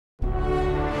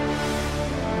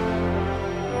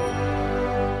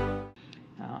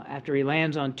After he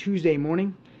lands on Tuesday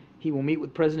morning, he will meet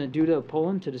with President Duda of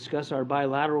Poland to discuss our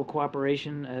bilateral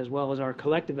cooperation as well as our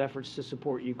collective efforts to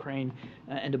support Ukraine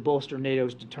and to bolster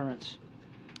NATO's deterrence.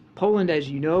 Poland,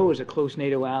 as you know, is a close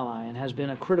NATO ally and has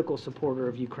been a critical supporter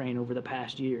of Ukraine over the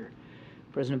past year.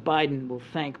 President Biden will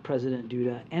thank President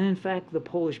Duda and, in fact, the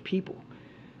Polish people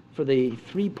for the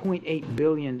 $3.8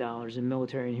 billion in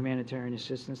military and humanitarian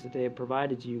assistance that they have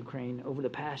provided to Ukraine over the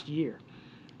past year,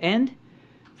 and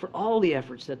for all the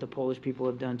efforts that the Polish people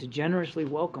have done to generously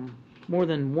welcome more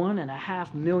than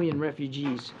 1.5 million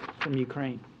refugees from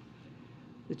Ukraine.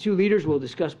 The two leaders will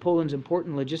discuss Poland's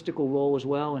important logistical role as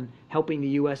well in helping the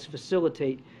U.S.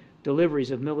 facilitate deliveries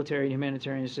of military and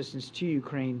humanitarian assistance to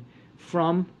Ukraine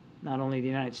from not only the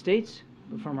United States,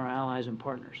 but from our allies and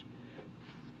partners.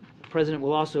 The President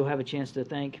will also have a chance to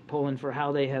thank Poland for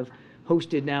how they have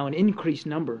hosted now an increased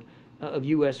number of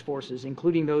U.S. forces,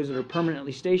 including those that are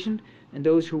permanently stationed and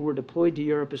those who were deployed to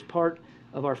Europe as part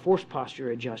of our force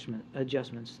posture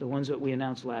adjustments, the ones that we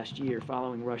announced last year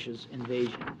following Russia's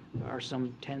invasion. There are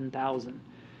some 10,000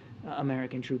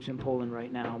 American troops in Poland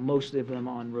right now, most of them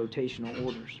on rotational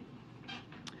orders.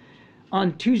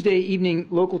 On Tuesday evening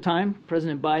local time,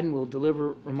 President Biden will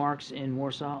deliver remarks in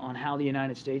Warsaw on how the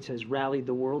United States has rallied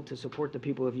the world to support the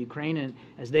people of Ukraine and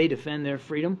as they defend their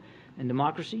freedom and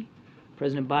democracy.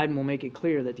 President Biden will make it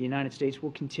clear that the United States will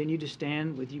continue to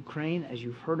stand with Ukraine, as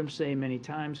you've heard him say many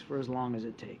times, for as long as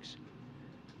it takes.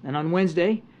 And on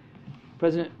Wednesday,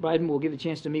 President Biden will give a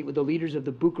chance to meet with the leaders of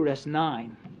the Bucharest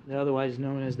Nine, otherwise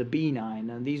known as the B9.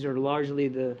 And these are largely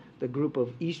the group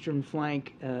of Eastern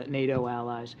Flank NATO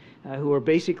allies who are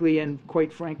basically and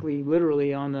quite frankly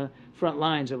literally on the front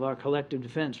lines of our collective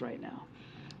defense right now.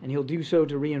 And he'll do so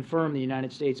to reaffirm the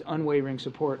United States' unwavering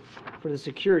support for the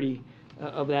security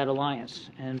of that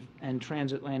alliance and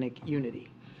transatlantic unity.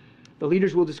 The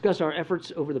leaders will discuss our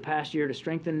efforts over the past year to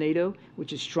strengthen NATO,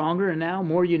 which is stronger and now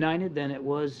more united than it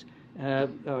was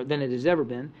than it has ever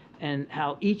been, and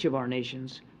how each of our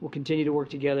nations will continue to work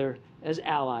together as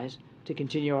allies to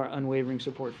continue our unwavering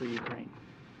support for Ukraine.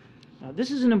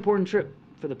 This is an important trip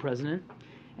for the President,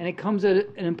 and it comes at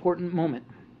an important moment.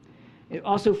 It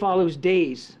also follows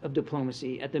days of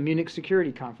diplomacy at the Munich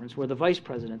Security Conference, where the Vice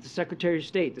President, the Secretary of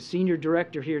State, the Senior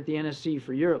Director here at the NSC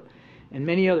for Europe, and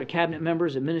many other cabinet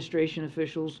members, administration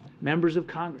officials, members of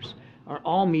Congress are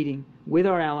all meeting with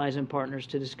our allies and partners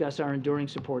to discuss our enduring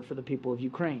support for the people of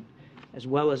Ukraine, as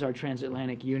well as our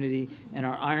transatlantic unity and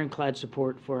our ironclad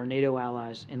support for our NATO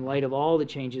allies in light of all the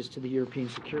changes to the European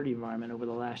security environment over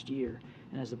the last year.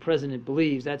 And as the President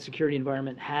believes, that security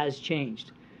environment has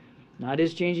changed. Not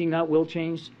is changing, not will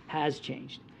change, has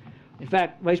changed. In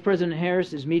fact, Vice President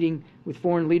Harris is meeting with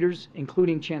foreign leaders,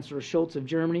 including Chancellor Scholz of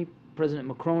Germany, President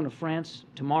Macron of France.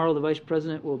 Tomorrow, the Vice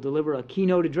President will deliver a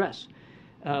keynote address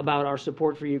about our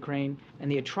support for Ukraine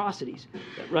and the atrocities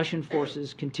that Russian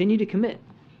forces continue to commit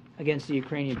against the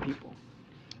Ukrainian people.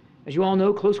 As you all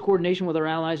know, close coordination with our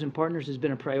allies and partners has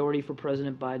been a priority for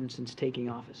President Biden since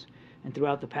taking office and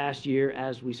throughout the past year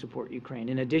as we support Ukraine.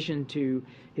 In addition to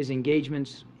his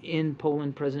engagements in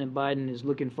Poland, President Biden is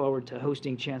looking forward to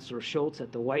hosting Chancellor Scholz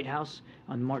at the White House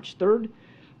on March 3rd,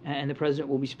 and the President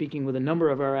will be speaking with a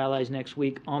number of our allies next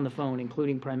week on the phone,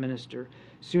 including Prime Minister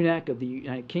Sunak of the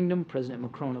United Kingdom, President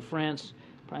Macron of France,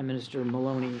 Prime Minister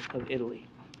Meloni of Italy.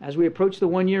 As we approach the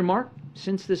one-year mark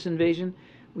since this invasion,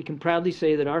 we can proudly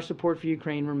say that our support for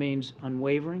Ukraine remains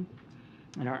unwavering,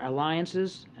 and our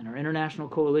alliances and our international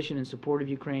coalition in support of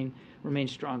Ukraine remain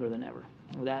stronger than ever.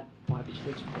 And with that, we'll have to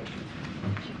take some questions.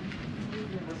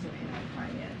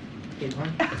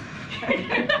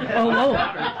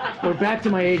 We're back to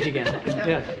my age again.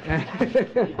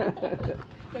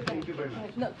 Thank you very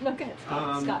much. No, go ahead,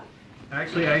 Scott.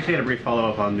 Actually, I had a brief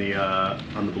follow-up on the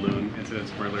balloon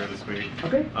incidents from earlier this week.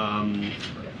 Okay.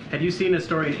 Had you seen a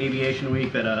story in Aviation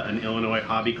Week that an Illinois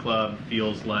hobby club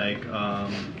feels like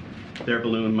their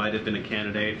balloon might have been a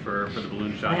candidate for the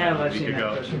balloon shot a week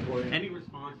ago? Any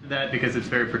response to that, because it's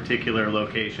very particular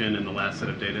location and the last set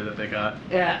of data that they got?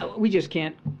 Yeah, we just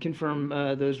can't confirm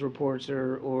those reports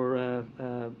or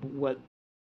what.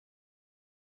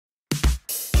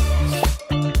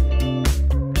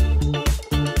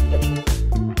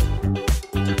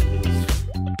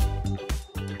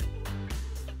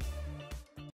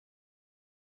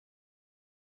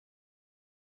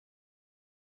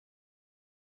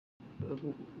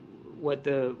 What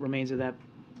the remains of that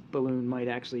balloon might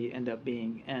actually end up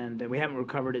being, and we haven't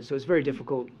recovered it, so it's very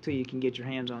difficult till you can get your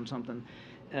hands on something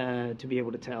to be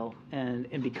able to tell. And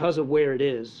because of where it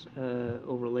is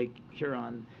over Lake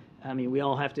Huron, I mean, we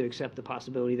all have to accept the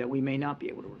possibility that we may not be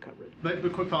able to recover it.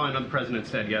 But quick following on, the president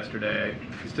said yesterday,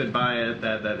 he stood by it,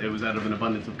 that it was out of an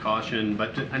abundance of caution.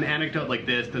 But an anecdote like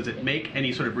this, does it make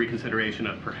any sort of reconsideration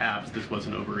of perhaps this was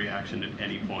an overreaction at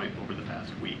any point over the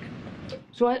past week?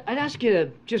 So I'd ask you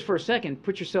to, just for a second,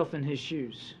 put yourself in his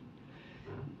shoes.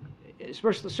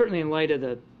 Especially, certainly in light of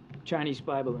the Chinese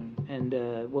spy balloon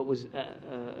and what was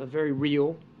a very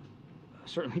real,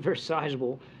 certainly very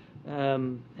sizable,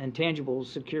 and tangible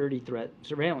security threat,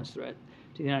 surveillance threat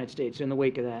to the United States in the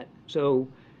wake of that. So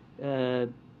the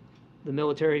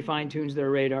military fine-tunes their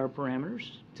radar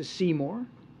parameters to see more,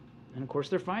 and of course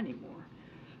they're finding more.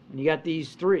 And you got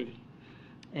these three,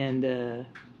 and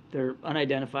they're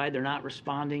unidentified. They're not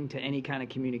responding to any kind of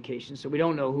communication, so we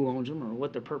don't know who owns them or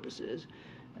what their purpose is.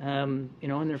 And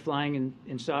they're flying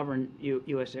in sovereign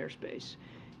U.S. airspace.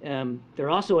 They're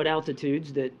also at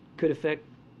altitudes that could affect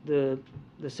the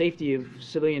safety of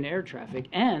civilian air traffic,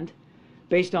 and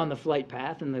based on the flight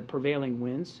path and the prevailing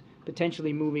winds,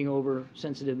 potentially moving over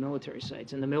sensitive military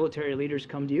sites. And the military leaders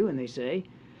come to you and they say,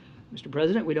 Mr.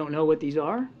 President, we don't know what these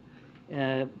are.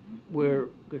 We're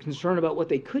concerned about what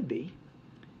they could be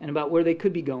and about where they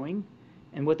could be going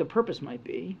and what the purpose might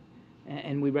be.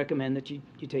 And we recommend that you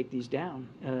take these down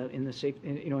in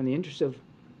the interest of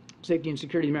safety and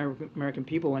security of the American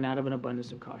people and out of an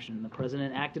abundance of caution. The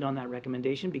president acted on that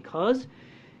recommendation because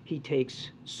he takes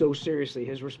so seriously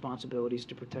his responsibilities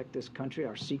to protect this country,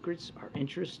 our secrets, our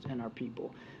interests, and our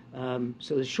people.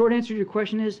 So the short answer to your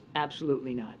question is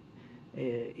absolutely not.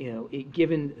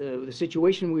 Given the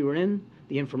situation we were in,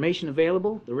 the information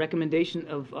available, the recommendation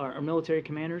of our military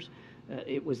commanders,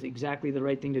 it was exactly the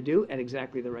right thing to do at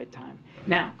exactly the right time.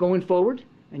 Now, going forward,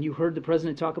 and you heard the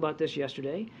president talk about this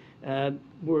yesterday,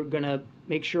 we're going to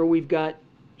make sure we've got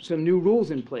some new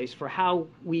rules in place for how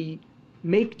we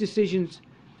make decisions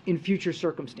in future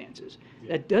circumstances.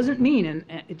 That doesn't mean, and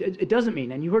it doesn't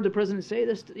mean, and you heard the president say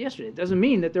this yesterday, it doesn't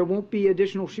mean that there won't be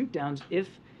additional shoot-downs if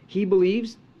he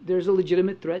believes there's a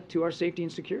legitimate threat to our safety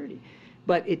and security.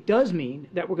 But it does mean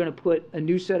that we're going to put a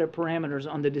new set of parameters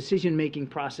on the decision-making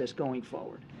process going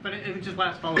forward. But just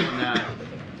last follow-up on that,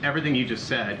 everything you just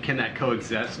said, can that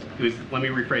coexist? Let me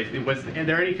rephrase. Was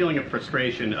there any feeling of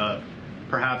frustration of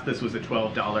perhaps this was a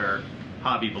 $12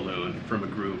 hobby balloon from a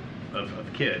group of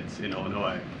kids in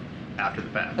Illinois after the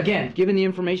fact? Again, given the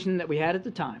information that we had at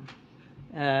the time,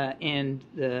 and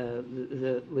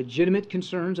the legitimate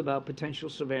concerns about potential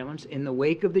surveillance in the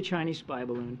wake of the Chinese spy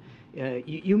balloon,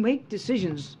 you make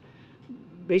decisions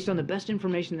based on the best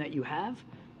information that you have,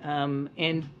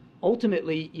 and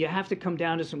ultimately you have to come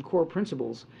down to some core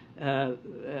principles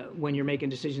when you're making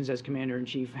decisions as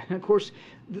commander-in-chief. And of course,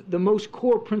 the most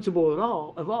core principle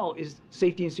of all is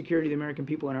safety and security of the American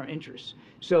people and our interests.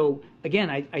 So again,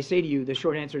 I say to you, the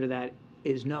short answer to that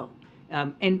is no.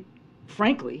 And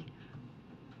frankly,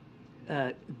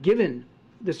 given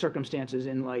the circumstances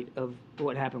in light of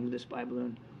what happened with the spy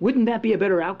balloon, wouldn't that be a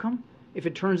better outcome if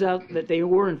it turns out that they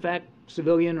were in fact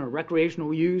civilian or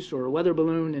recreational use or a weather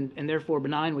balloon and therefore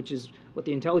benign, which is what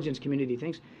the intelligence community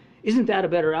thinks? Isn't that a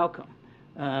better outcome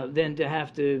than to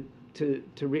have to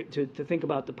think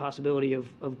about the possibility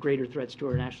of greater threats to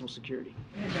our national security?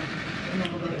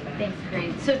 Thanks,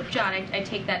 great. So, John, I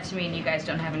take that to mean you guys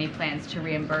don't have any plans to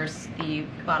reimburse the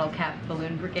bottle cap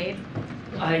balloon brigade?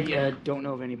 I don't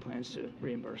know of any plans to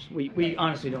reimburse. We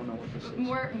honestly don't know what this is.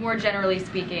 More generally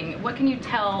speaking, what can you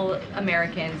tell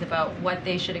Americans about what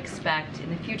they should expect in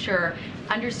the future,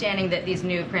 understanding that these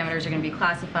new parameters are going to be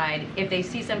classified? If they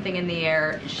see something in the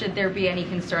air, should there be any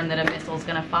concern that a missile is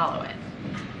going to follow it?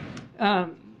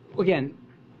 Again,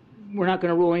 we're not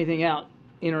going to rule anything out,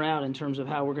 in or out, in terms of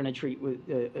how we're going to treat with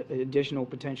additional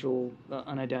potential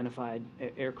unidentified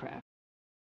aircraft.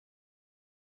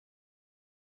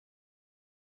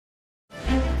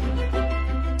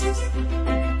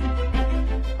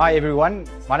 Hi everyone,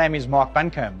 my name is Mark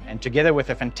Buncombe, and together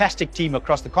with a fantastic team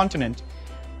across the continent,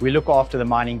 we look after the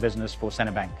mining business for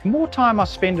Standard Bank. The more time I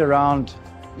spend around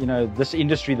this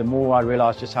industry, the more I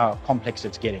realize just how complex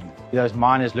it's getting. Those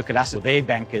miners look at us as their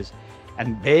bankers,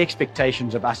 and their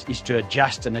expectations of us is to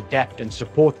adjust and adapt and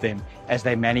support them as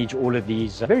they manage all of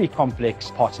these very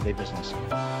complex parts of their business.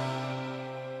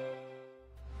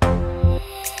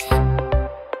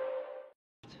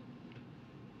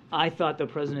 I thought the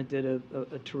president did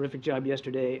a terrific job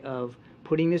yesterday of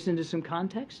putting this into some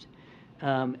context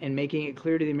and making it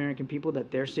clear to the American people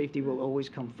that their safety will always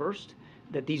come first,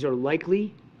 that these are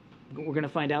likely, we're going to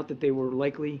find out that they were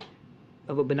likely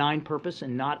of a benign purpose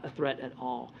and not a threat at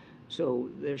all. So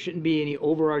there shouldn't be any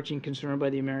overarching concern by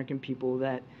the American people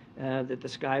that the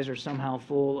skies are somehow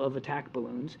full of attack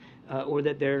balloons or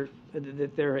that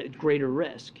they're at greater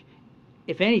risk.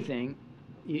 if anything,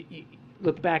 you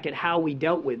look back at how we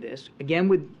dealt with this, again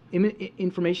with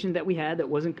information that we had that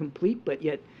wasn't complete, but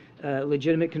yet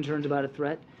legitimate concerns about a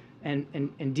threat,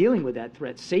 and dealing with that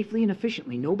threat safely and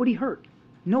efficiently. Nobody hurt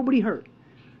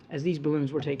as these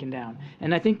balloons were taken down.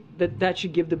 And I think that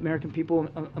should give the American people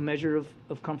a measure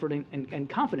of comfort and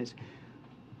confidence.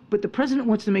 But the president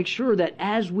wants to make sure that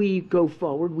as we go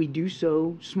forward, we do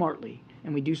so smartly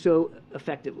and we do so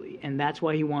effectively. And that's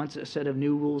why he wants a set of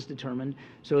new rules determined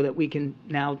so that we can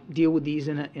now deal with these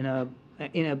in a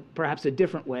perhaps a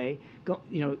different way, go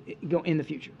in the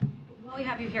future. While we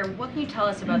have you here, what can you tell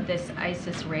us about this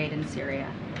ISIS raid in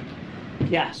Syria?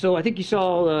 Yeah, so I think you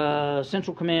saw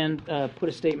Central Command put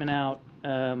a statement out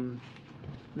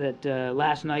that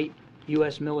last night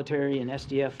U.S. military and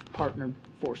SDF partnered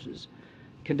forces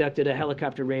conducted a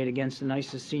helicopter raid against an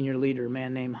ISIS senior leader, a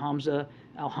man named Hamza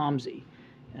al-Hamzi.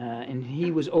 And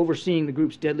he was overseeing the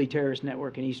group's deadly terrorist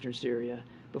network in eastern Syria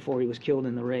before he was killed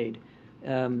in the raid.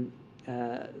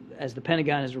 As the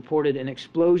Pentagon has reported, an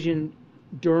explosion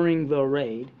during the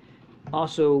raid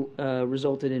also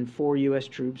resulted in 4 U.S.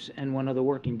 troops and 1 of the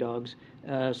working dogs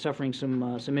suffering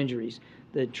some injuries.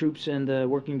 The troops and the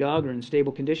working dog are in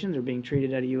stable conditions, are being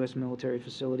treated at a U.S. military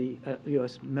facility,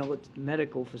 U.S.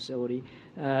 medical facility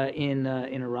in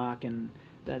Iraq, and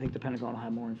I think the Pentagon will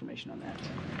have more information on that.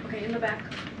 Okay, in the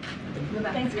back.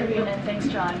 Thanks, Karine, and thanks,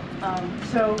 John.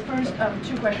 So first,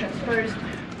 2 questions. First,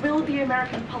 will the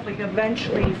American public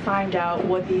eventually find out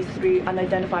what these 3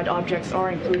 unidentified objects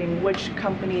are, including which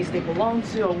companies they belong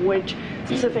to or which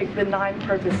specific benign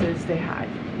purposes they had?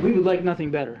 We would like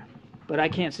nothing better, but I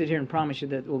can't sit here and promise you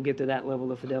that we'll get to that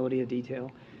level of fidelity of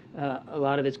detail. A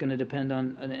lot of it's going to depend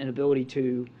on an ability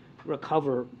to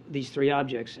recover these 3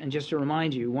 objects. And just to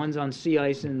remind you, one's on sea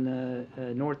ice in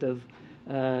north of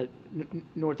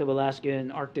Alaska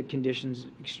in Arctic conditions,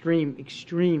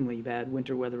 extremely bad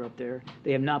winter weather up there.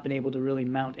 They have not been able to really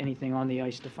mount anything on the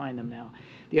ice to find them now.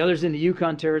 The other's in the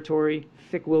Yukon Territory,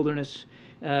 thick wilderness,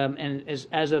 and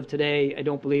as of today, I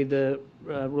don't believe the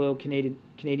Royal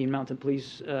Canadian Mounted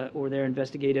Police or their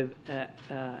investigative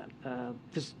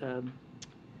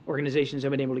organizations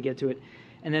have been able to get to it.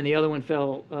 And then the other one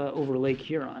fell over Lake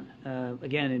Huron,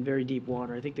 again in very deep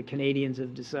water. I think the Canadians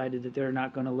have decided that they're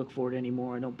not going to look for it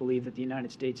anymore. I don't believe that the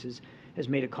United States has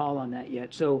made a call on that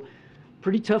yet. So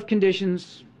pretty tough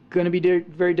conditions, going to be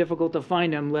very difficult to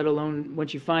find them, let alone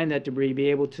once you find that debris,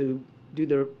 be able to do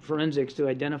the forensics to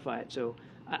identify it. So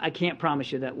I can't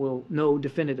promise you that we'll know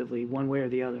definitively one way or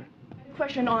the other.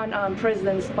 Question on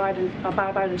President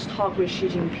Biden's talk with Xi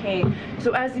Jinping.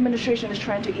 So as the administration is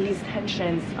trying to ease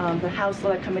tensions, the House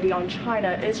Select Committee on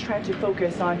China is trying to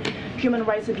focus on human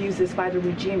rights abuses by the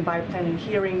regime by planning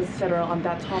hearings, etc. on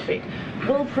that topic.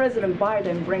 Will President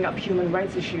Biden bring up human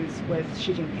rights issues with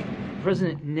Xi Jinping? The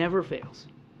president never fails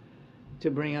to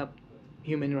bring up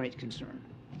human rights concern.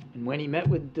 And when he met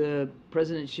with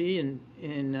President Xi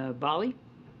in Bali,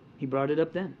 he brought it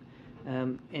up then.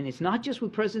 And it's not just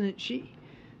with President Xi.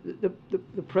 The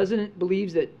president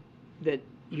believes that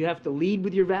you have to lead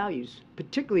with your values,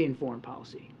 particularly in foreign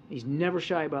policy. He's never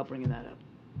shy about bringing that up.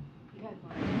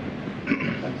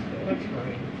 Thanks,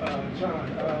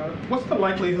 John, what's the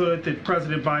likelihood that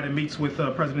President Biden meets with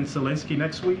President Zelensky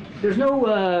next week? There's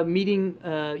no meeting.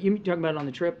 You're talking about it on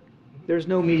the trip? There's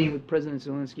no meeting with President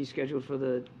Zelensky scheduled for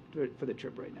the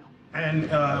trip right now.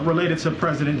 And related to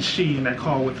President Xi and that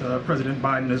call with President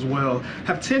Biden as well,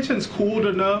 have tensions cooled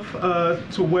enough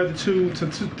to where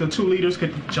the two leaders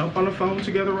could jump on the phone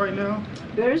together right now?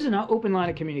 There is an open line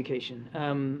of communication,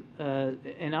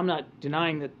 and I'm not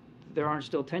denying that there aren't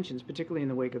still tensions, particularly in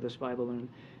the wake of the spy balloon.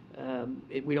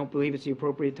 We don't believe it's the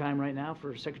appropriate time right now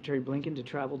for Secretary Blinken to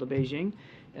travel to Beijing,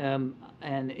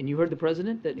 and you heard the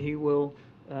president that he will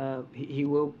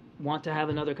want to have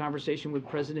another conversation with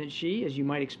President Xi, as you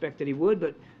might expect that he would,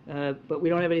 but we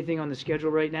don't have anything on the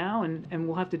schedule right now, and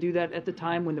we'll have to do that at the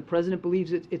time when the president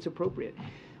believes it's appropriate.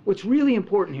 What's really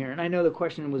important here, and I know the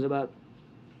question was about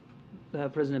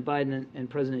President Biden and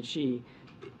President Xi,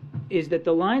 is that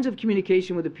the lines of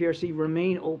communication with the PRC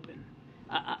remain open.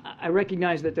 I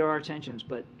recognize that there are tensions,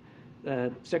 but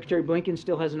Secretary Blinken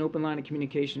still has an open line of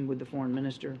communication with the foreign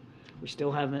minister. We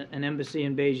still have an embassy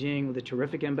in Beijing with a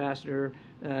terrific ambassador,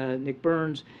 Nick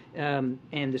Burns, and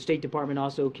the State Department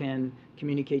also can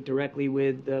communicate directly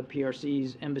with the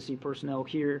PRC's embassy personnel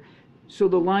here. So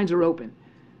the lines are open.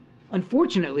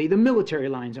 Unfortunately, the military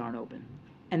lines aren't open,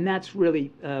 and that's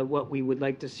really what we would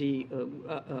like to see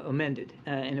amended.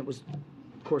 And it was,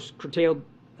 of course, curtailed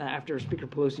after Speaker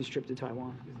Pelosi's trip to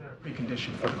Taiwan. Is there a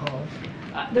precondition for the call?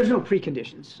 There's no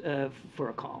preconditions for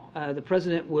a call. The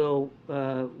president will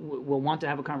want to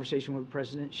have a conversation with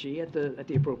President Xi at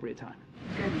the appropriate time.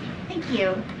 Good. Thank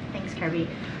you. Thanks, Kirby.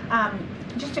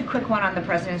 Just a quick one on the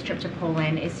president's trip to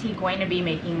Poland. Is he going to be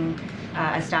making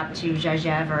a stop to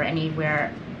Rzeszów or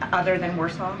anywhere other than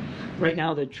Warsaw? Right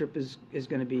now, the trip is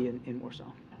going to be in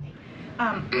Warsaw.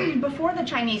 Before the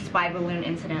Chinese spy balloon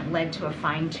incident led to a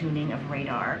fine-tuning of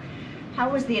radar, how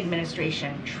was the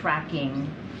administration tracking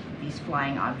these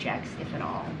flying objects, if at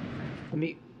all? Let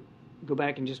me go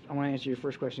back and I want to answer your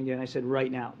first question again. I said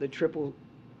right now. The trip will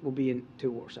be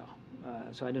to Warsaw.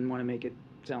 So I didn't want to make it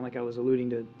sound like I was alluding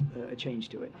to a change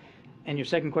to it. And your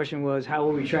second question was, how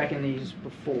were we tracking these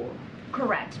before?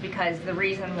 Correct, because the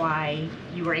reason why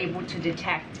you were able to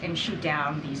detect and shoot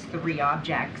down these 3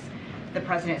 objects, the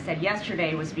president said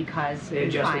yesterday, was because they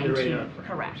adjusted the radar.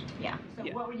 Correct, yeah. So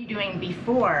what were you doing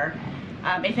before,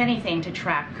 if anything, to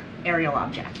track aerial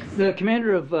objects? The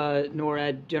commander of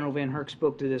NORAD, General Van Herk,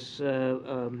 spoke to this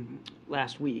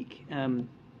last week, and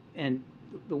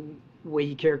the way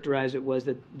he characterized it was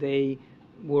that they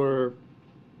were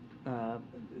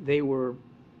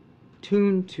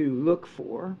tuned to look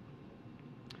for,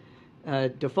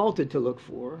 defaulted to look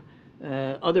for,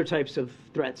 other types of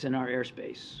threats in our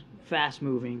airspace,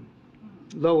 fast-moving,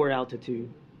 lower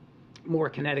altitude, more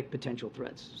kinetic potential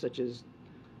threats, such as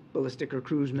ballistic or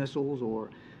cruise missiles or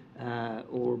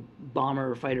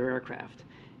bomber or fighter aircraft.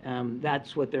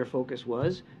 That's what their focus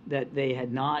was, that they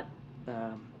had not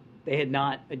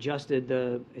adjusted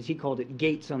the, as he called it,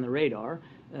 gates on the radar,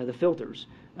 the filters,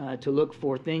 to look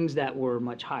for things that were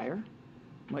much higher,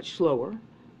 much slower,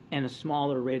 and a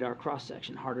smaller radar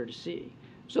cross-section, harder to see.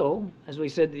 So, as we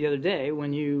said the other day,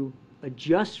 when you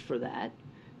adjust for that,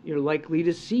 you're likely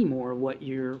to see more of what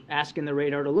you're asking the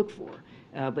radar to look for.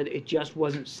 But it just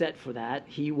wasn't set for that.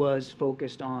 He was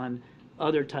focused on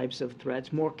other types of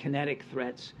threats, more kinetic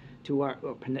threats to our,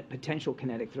 or potential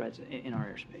kinetic threats in our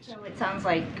airspace. So it sounds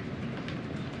like,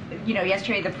 you know,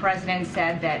 yesterday the president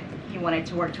said that he wanted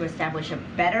to work to establish a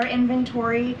better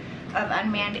inventory of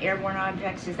unmanned airborne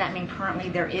objects. Does that mean currently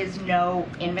there is no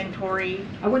inventory?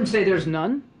 I wouldn't say there's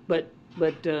none, but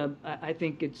I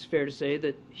think it's fair to say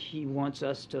that he wants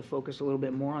us to focus a little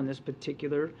bit more on this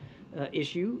particular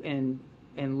issue and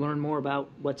learn more about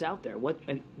what's out there,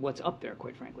 what's up there,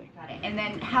 quite frankly. Got it. And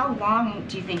then how long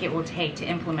do you think it will take to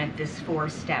implement this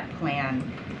 4-step plan?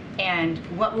 And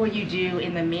what will you do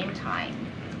in the meantime?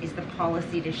 Is the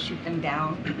policy to shoot them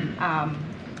down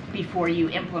before you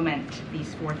implement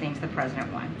these 4 things the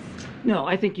president wants? No,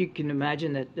 I think you can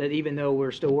imagine that even though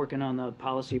we're still working on the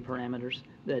policy parameters,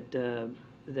 that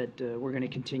we're going to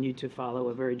continue to follow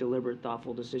a very deliberate,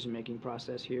 thoughtful decision-making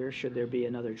process here, should there be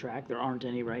another track. There aren't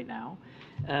any right now.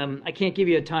 I can't give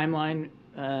you a timeline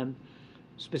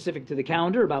specific to the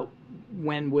calendar about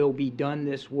when we'll be done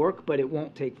this work, but it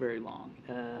won't take very long.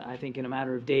 I think in a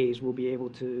matter of days we'll be able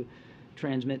to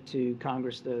transmit to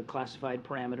Congress the classified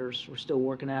parameters. We're still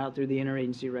working out through the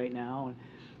interagency right now and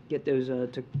get those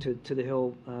to the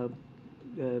Hill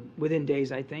within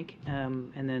days, I think,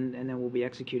 and then we'll be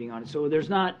executing on it. So there's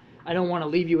not, I don't want to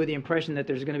leave you with the impression that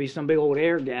there's going to be some big old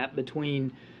air gap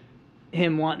between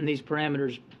him wanting these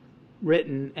parameters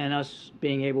written and us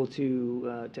being able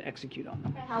to execute on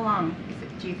them. How long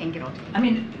do you think it'll take? I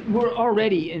mean, we're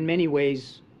already in many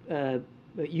ways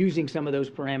using some of those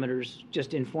parameters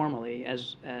just informally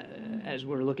as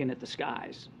we're looking at the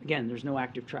skies. Again, there's no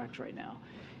active tracks right now.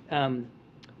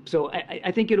 So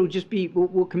I think it'll just be,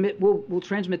 we'll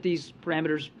transmit these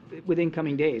parameters within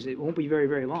coming days. It won't be very,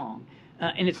 very long.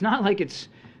 And it's not like it's,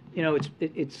 you know,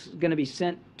 it's going to be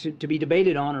sent to be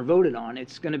debated on or voted on.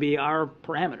 It's going to be our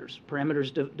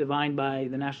parameters defined by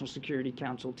the National Security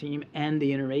Council team and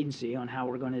the interagency on how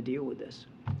we're going to deal with this.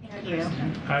 Thank you.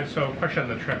 So, question on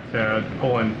the trip to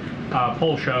Poland.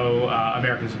 Polls show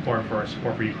American support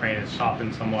for Ukraine has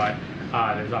softened somewhat.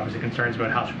 There's obviously concerns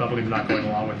about House Republicans not going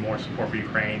along with more support for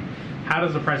Ukraine. How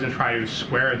does the president try to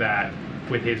square that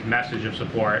with his message of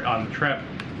support on the trip?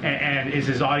 And is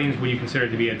his audience, would you consider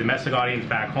to be a domestic audience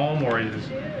back home, or is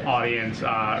his audience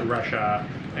Russia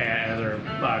and other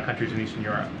countries in Eastern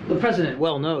Europe? The president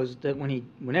well knows that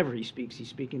whenever he speaks, he's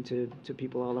speaking to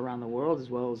people all around the world,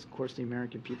 as well as, of course, the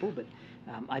American people. But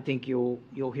I think you'll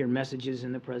hear messages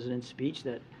in the president's speech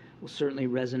that will certainly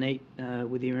resonate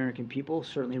with the American people,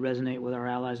 certainly resonate with our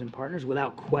allies and partners,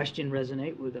 without question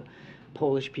resonate with the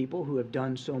Polish people who have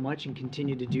done so much and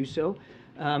continue to do so.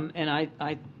 And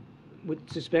I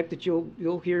would suspect that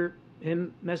you'll hear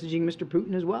him messaging Mr.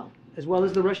 Putin as well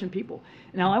as the Russian people.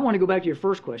 Now, I want to go back to your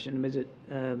first question. Is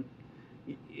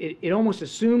it almost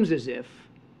assumes as if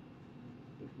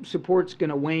support's going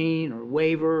to wane or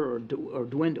waver or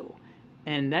dwindle.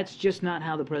 And that's just not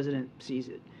how the president sees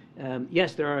it.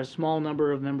 Yes, there are a small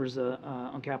number of members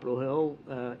on Capitol Hill,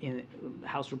 in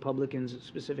House Republicans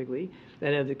specifically,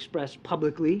 that have expressed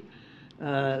publicly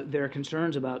their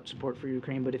concerns about support for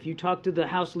Ukraine. But if you talk to the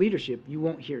House leadership, you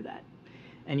won't hear that.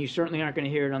 And you certainly aren't going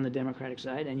to hear it on the Democratic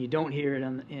side, and you don't hear it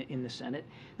in the Senate.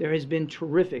 There has been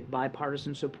terrific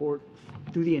bipartisan support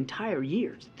through the entire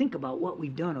year. Think about what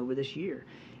we've done over this year.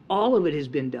 All of it has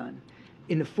been done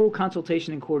in the full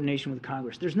consultation and coordination with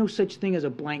Congress. There's no such thing as a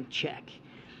blank check.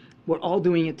 We're all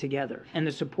doing it together. And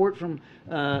the support from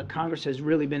Congress has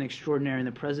really been extraordinary, and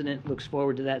the President looks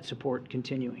forward to that support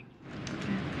continuing.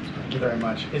 Thank you very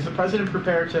much. Is the President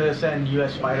prepared to send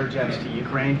U.S. fighter jets to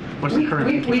Ukraine? What's the current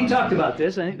thinking? We talked about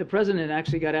this. I think the President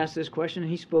actually got asked this question,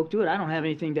 and he spoke to it. I don't have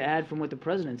anything to add from what the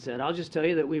President said. I'll just tell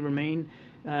you that we remain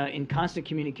in constant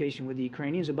communication with the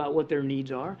Ukrainians about what their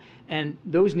needs are. And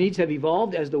those needs have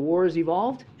evolved as the war has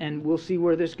evolved, and we'll see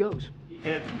where this goes.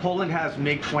 If Poland has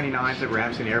MiG-29s at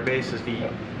Ramstein Air Base, is the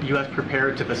U.S.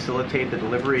 prepared to facilitate the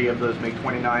delivery of those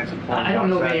MiG-29s? And I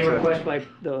don't know of any request by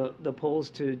the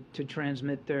Poles to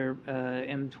transmit their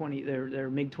their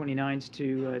MiG-29s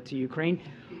to Ukraine.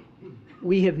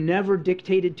 We have never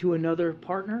dictated to another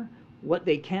partner what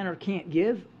they can or can't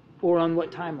give, or on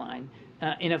what timeline.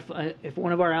 And if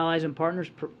one of our allies and partners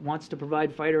wants to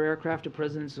provide fighter aircraft to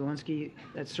President Zelensky,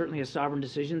 that's certainly a sovereign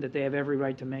decision that they have every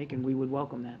right to make, and we would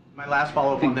welcome that. My last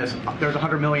follow-up on this, there's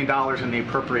 $100 million in the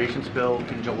appropriations bill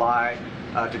in July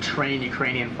to train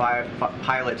Ukrainian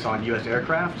pilots on U.S.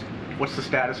 aircraft. What's the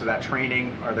status of that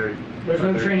training? There's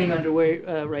no training underway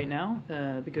right now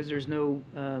because there's no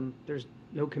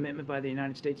commitment by the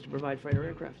United States to provide fighter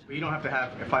aircraft. But you don't have to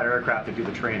have a fighter aircraft to do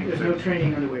the training. There's no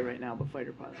training underway right now, but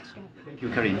fighter pilots. Thank you,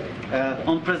 Karim.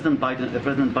 On President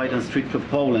Biden's trip to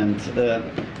Poland,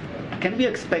 can we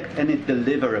expect any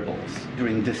deliverables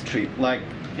during this trip, like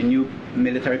a new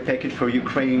military package for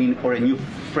Ukraine or a new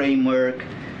framework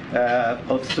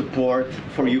of support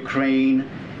for Ukraine?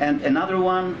 And another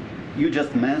one, you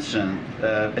just mentioned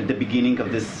at the beginning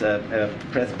of this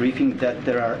press briefing that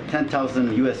there are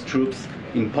 10,000 U.S. troops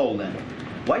in Poland.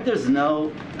 Why there's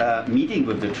no meeting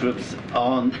with the troops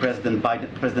on President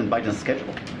Biden's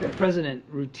schedule? The President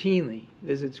routinely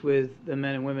visits with the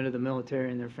men and women of the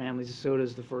military and their families. So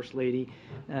does the First Lady.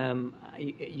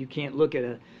 You can't look at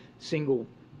a single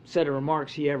set of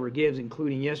remarks he ever gives,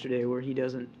 including yesterday, where he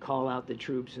doesn't call out the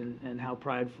troops and how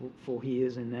prideful he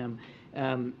is in them.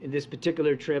 This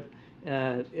particular trip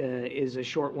is a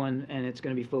short one, and it's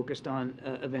going to be focused on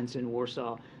events in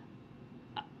Warsaw.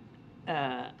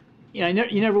 You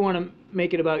never want to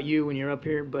make it about you when you're up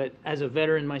here, but as a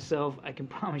veteran myself, I can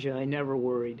promise you I never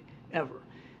worried, ever,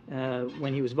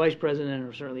 when he was vice president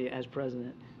or certainly as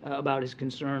president, about his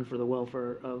concern for the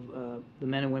welfare of the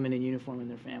men and women in uniform and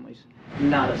their families.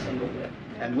 Not a single bit.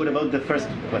 And what about the first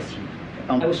question?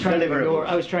 I was trying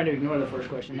to ignore the first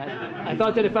question. I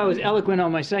thought that if I was eloquent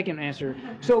on my second answer,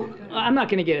 so I'm not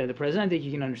going to get at the president. I think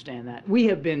you can understand that. We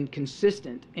have been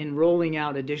consistent in rolling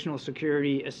out additional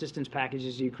security assistance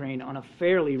packages to Ukraine on a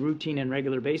fairly routine and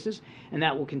regular basis, and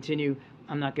that will continue.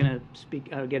 I'm not going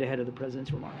to get ahead of the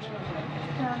president's remarks.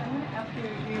 After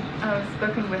you've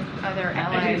spoken with other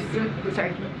allies,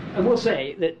 sorry. I will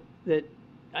say that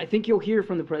I think you'll hear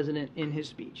from the president in his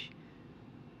speech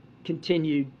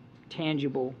continued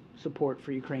tangible support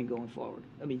for Ukraine going forward.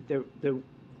 I mean,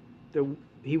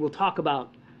 he will talk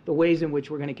about the ways in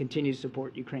which we're going to continue to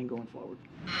support Ukraine going forward.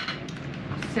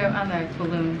 So on the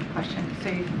balloon question, so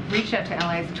you reached out to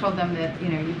allies, told them that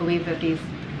you believe that these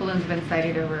balloons have been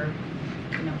sighted over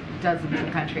dozens of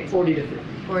countries. 40 to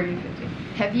 50. 40 to 50.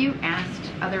 Have you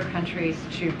asked other countries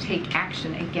to take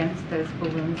action against those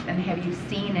balloons, and have you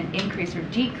seen an increase or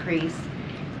decrease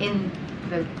in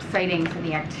the sightings and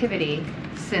the activity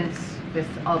since this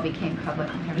all became public?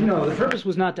 No, the purpose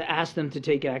was not to ask them to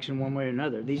take action one way or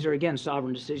another. These are, again,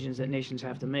 sovereign decisions that nations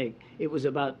have to make. It was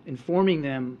about informing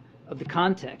them of the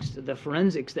context, the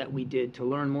forensics that we did to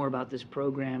learn more about this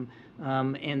program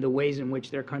and the ways in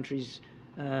which their countries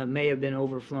may have been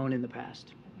overflown in the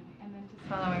past. And then just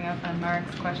following up on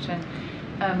Mark's question,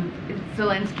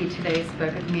 Zelensky today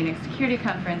spoke at the Munich Security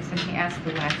Conference, and he asked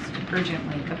the West,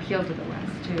 urgently appealed to the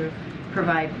West to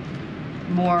provide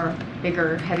more,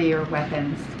 bigger, heavier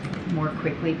weapons more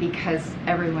quickly because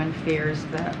everyone fears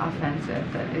the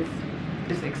offensive that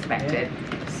is expected.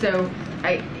 Yeah. So,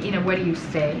 what do you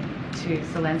say to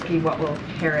Zelensky? What will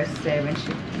Harris say when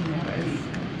she,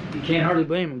 You can't hardly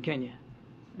blame him, can you?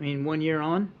 I mean, 1 year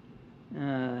on,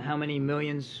 how many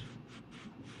millions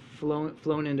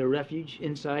flown into refuge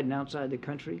inside and outside the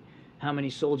country? how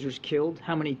many soldiers killed,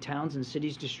 how many towns and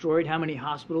cities destroyed, how many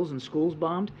hospitals and schools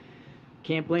bombed.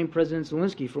 Can't blame President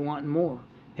Zelensky for wanting more,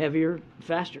 heavier,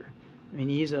 faster. I mean,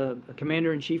 he's a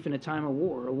commander-in-chief in a time of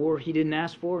war, a war he didn't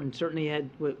ask for, and certainly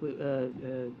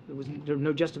there was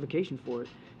no justification for it.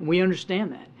 And we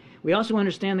understand that. We also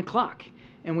understand the clock,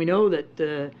 and we know that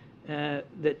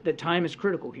that time is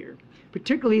critical here,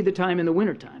 particularly the time in the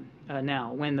wintertime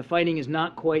now, when the fighting is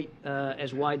not quite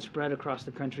as widespread across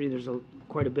the country. There's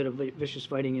quite a bit of vicious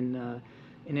fighting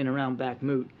in and around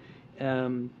Bakhmut.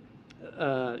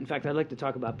 In fact, I'd like to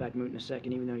talk about Bakhmut in a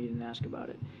second, even though you didn't ask about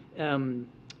it.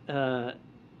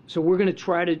 So we're going to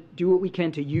try to do what we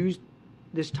can to use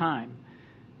this time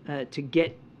to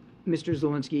get Mr.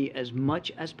 Zelensky as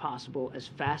much as possible, as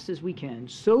fast as we can,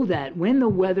 so that when the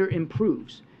weather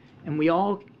improves, and we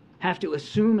all have to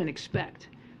assume and expect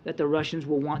that the Russians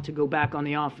will want to go back on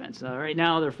the offense. Right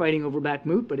now they're fighting over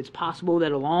Bakhmut, but it's possible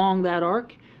that along that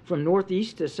arc, from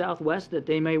northeast to southwest, that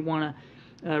they may want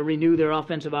to renew their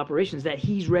offensive operations, that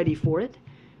he's ready for it,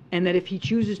 and that if he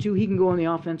chooses to, he can go on the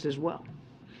offense as well.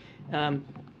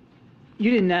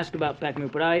 You didn't ask about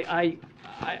Bakhmut, but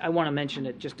I want to mention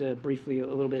it just briefly a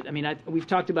little bit. I mean, we've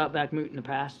talked about Bakhmut in the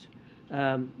past.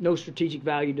 No strategic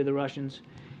value to the Russians.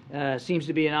 Seems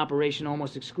to be an operation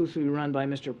almost exclusively run by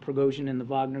Mr. Prigozhin and the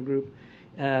Wagner Group,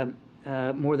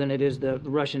 more than it is the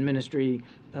Russian Ministry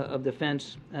of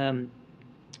Defense.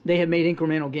 They have made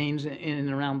incremental gains in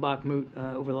and around Bakhmut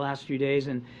over the last few days,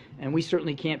 and we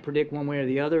certainly can't predict one way or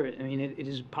the other. I mean, it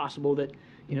is possible that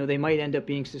they might end up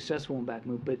being successful in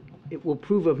Bakhmut, but it will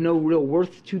prove of no real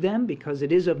worth to them because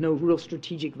it is of no real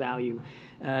strategic value.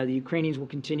 The Ukrainians will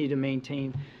continue to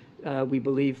maintain, we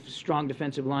believe, strong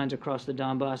defensive lines across the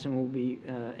Donbass, and will be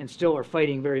and still are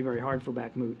fighting very, very hard for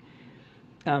Bakhmut.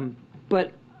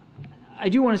 But I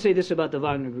do want to say this about the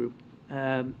Wagner Group,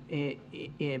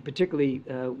 particularly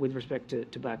with respect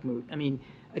to Bakhmut. I mean,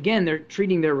 again, they're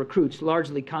treating their recruits,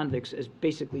 largely convicts, as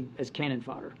basically as cannon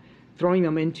fodder, throwing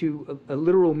them into a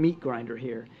literal meat grinder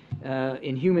here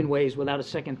in human ways without a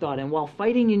second thought. And while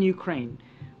fighting in Ukraine,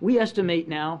 we estimate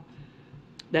now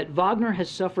that Wagner has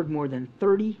suffered more than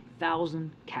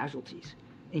 30,000 casualties,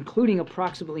 including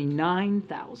approximately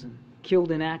 9,000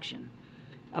 killed in action.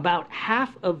 About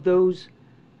half of those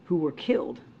who were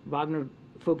killed, Wagner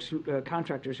folks,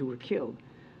 contractors who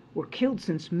were killed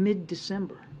since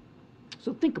mid-December.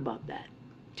 So think about that.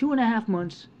 2.5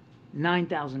 months,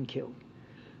 9,000 killed,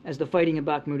 as the fighting in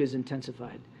Bakhmut has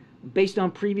intensified. Based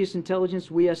on previous intelligence,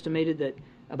 we estimated that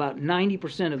about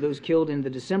 90% of those killed in the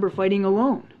December fighting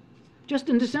alone, just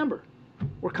in December,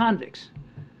 were convicts.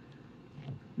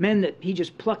 Men that he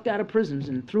just plucked out of prisons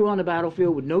and threw on the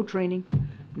battlefield with no training,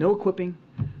 no equipping,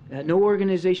 no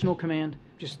organizational command,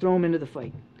 just throw them into the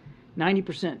fight.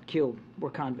 90% killed were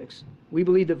convicts. We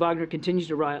believe that Wagner continues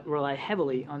to rely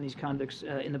heavily on these convicts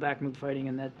in the Bakhmut fighting,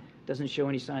 and that doesn't show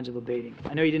any signs of abating.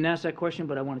 I know you didn't ask that question,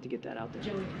 but I wanted to get that out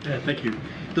there. Yeah, thank you.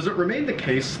 Does it remain the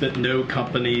case that no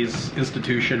companies,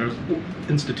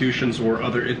 institutions, or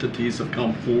other entities have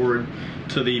come forward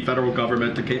to the federal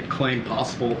government to claim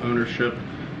possible ownership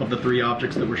of the 3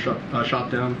 objects that were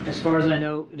shot down? As far as I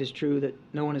know, it is true that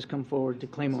no one has come forward to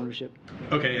claim ownership.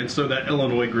 Okay, and so that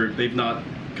Illinois group, they've not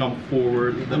come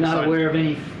forward? I'm not aware of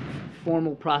any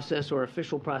formal process or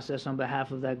official process on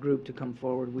behalf of that group to come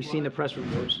forward. We've seen the press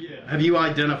reports. Yeah. Have you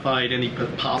identified any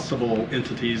possible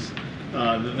entities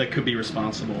that could be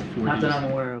responsible for these? Not that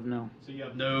I'm aware of, no. So you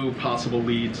have no possible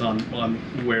leads on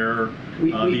where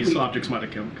these objects might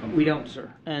have come from? We don't,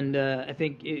 sir. And I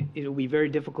think it'll be very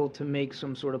difficult to make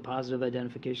some sort of positive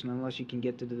identification unless you can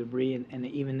get to the debris, and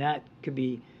even that could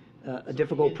be a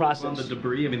difficult process. On the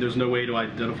debris, I mean, there's no way to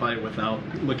identify it without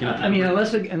looking at the debris. I mean,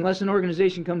 unless an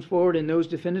organization comes forward and knows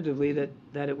definitively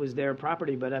that it was their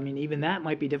property, but I mean, even that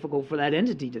might be difficult for that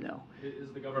entity to know.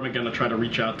 Is the government going to try to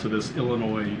reach out to this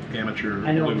Illinois amateur?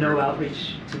 I know of no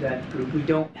outreach to that group. We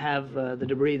don't have the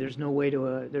debris. There's no way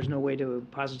to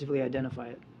positively identify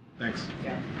it. Thanks.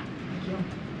 Yeah. Thank you.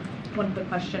 One quick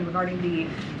question regarding the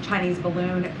Chinese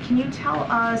balloon. Can you tell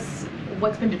us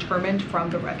what's been determined from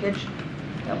the wreckage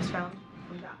that was found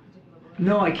from that particular balloon?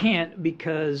 No, I can't,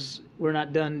 because we're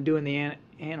not done doing the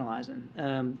analyzing.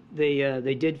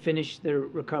 They did finish their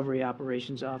recovery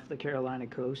operations off the Carolina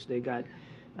coast. They got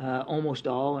almost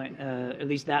all, at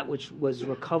least that which was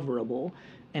recoverable,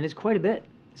 and it's quite a bit.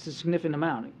 It's a significant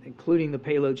amount, including the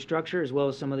payload structure as well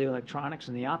as some of the electronics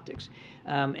and the optics.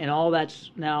 And all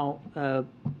that's now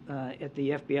at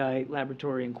the FBI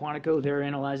laboratory in Quantico. They're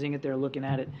analyzing it. They're looking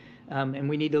at it. And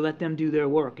we need to let them do their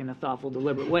work in a thoughtful,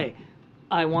 deliberate way.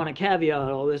 I want to caveat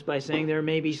all this by saying there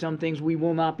may be some things we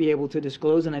will not be able to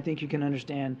disclose, and I think you can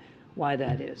understand why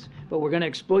that is. But we're going to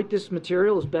exploit this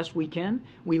material as best we can.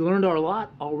 We learned our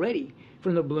lot already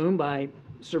from the balloon by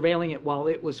surveilling it while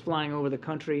it was flying over the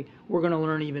country. We're going to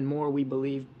learn even more, we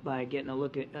believe, by getting a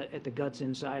look at the guts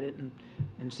inside it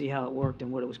and see how it worked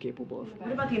and what it was capable of.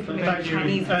 What about the information the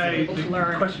Chinese was able to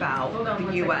learn about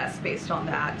the U.S. based on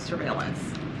that surveillance?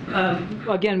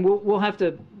 Again, we'll have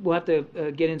to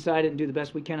get inside it and do the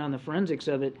best we can on the forensics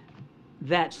of it.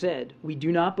 That said, we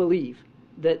do not believe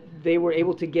that they were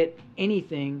able to get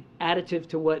anything additive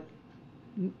to what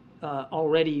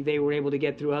already they were able to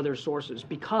get through other sources,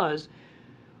 because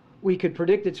we could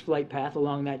predict its flight path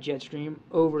along that jet stream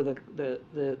over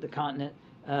the continent.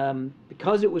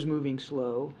 Because it was moving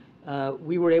slow,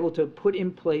 we were able to put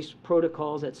in place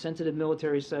protocols at sensitive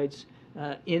military sites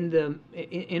in the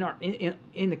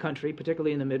country,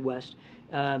 particularly in the Midwest,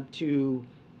 to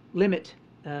limit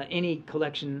any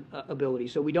collection ability.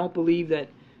 So we don't believe that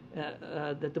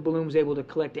the balloon was able to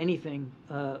collect anything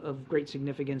of great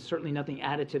significance, certainly nothing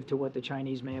additive to what the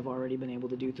Chinese may have already been able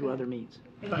to do through other means.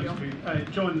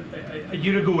 Thanks, John, a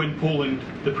year ago in Poland,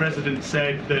 the president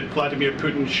said that Vladimir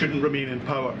Putin shouldn't remain in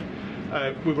power.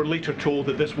 We were later told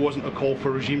that this wasn't a call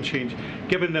for regime change.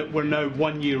 Given that we're now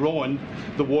 1 year on,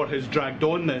 the war has dragged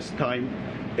on this time,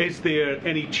 is there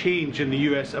any change in the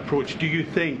US approach? Do you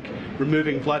think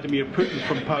removing Vladimir Putin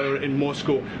from power in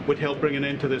Moscow would help bring an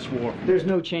end to this war? There's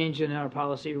no change in our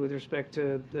policy with respect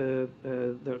to the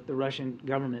Russian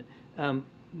government.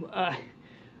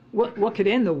 What could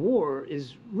end the war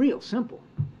is real simple.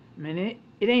 I mean,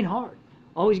 it ain't hard.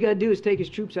 All he's got to do is take his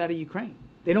troops out of Ukraine.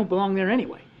 They don't belong there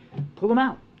anyway. Pull them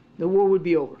out. The war would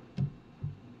be over.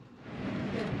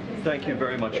 Thank you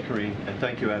very much, Karine, and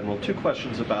thank you, Admiral. Two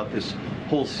questions about this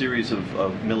whole series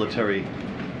of military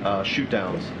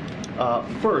shoot-downs.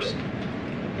 First,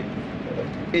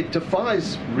 it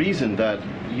defies reason that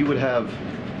you would have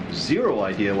zero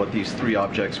idea what these three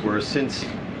objects were, since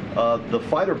the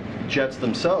fighter jets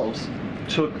themselves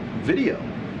took video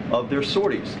of their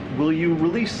sorties. Will you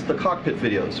release the cockpit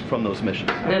videos from those missions?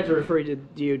 I have to refer you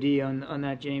to DOD on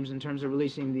that, James, in terms of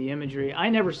releasing the imagery. I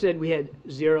never said we had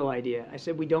zero idea. I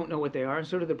said we don't know what they are, and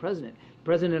so did the President. The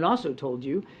President also told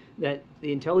you that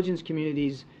the intelligence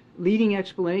community's leading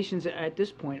explanations at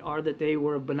this point are that they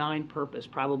were of benign purpose,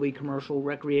 probably commercial,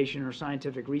 recreation, or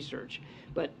scientific research.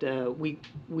 But we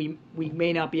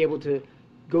may not be able to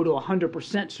go to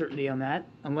 100% certainty on that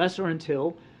unless or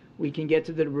until we can get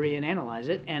to the debris and analyze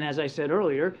it. And as I said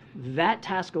earlier, that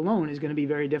task alone is going to be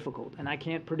very difficult. And I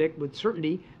can't predict with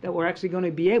certainty that we're actually going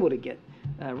to be able to get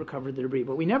recover the debris.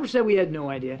 But we never said we had no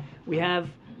idea. We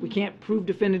can't prove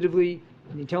definitively.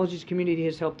 The intelligence community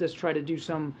has helped us try to do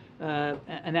some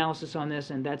analysis on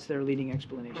this, and that's their leading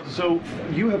explanation. So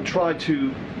you have tried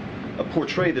to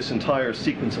portray this entire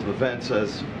sequence of events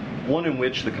as one in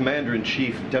which the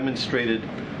commander-in-chief demonstrated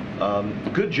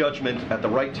good judgment at the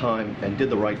right time and did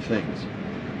the right things.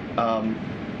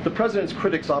 The president's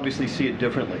critics obviously see it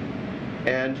differently.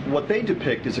 And what they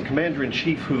depict is a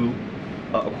commander-in-chief who,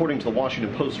 according to the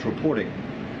Washington Post reporting,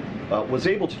 was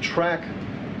able to track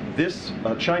this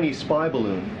Chinese spy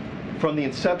balloon from the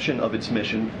inception of its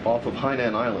mission off of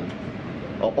Hainan Island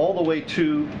all the way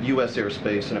to U.S.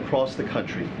 airspace and across the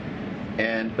country.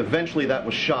 And eventually that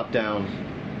was shot down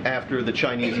after the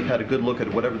Chinese had had a good look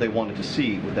at whatever they wanted to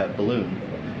see with that balloon,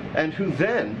 and who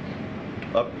then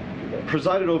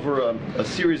presided over a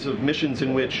series of missions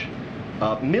in which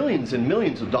millions and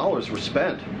millions of dollars were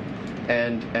spent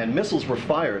and missiles were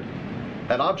fired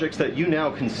at objects that you now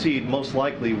concede most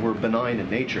likely were benign in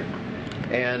nature.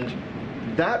 And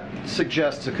that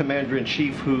suggests a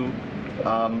commander-in-chief who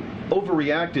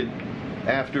overreacted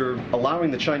after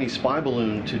allowing the Chinese spy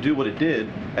balloon to do what it did,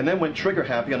 and then went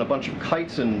trigger-happy on a bunch of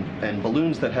kites and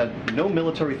balloons that had no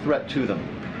military threat to them.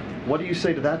 What do you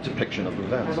say to that depiction of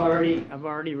events? I've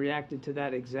already reacted to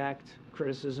that exact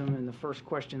criticism in the first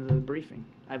question of the briefing.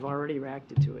 I've already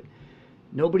reacted to it.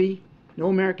 No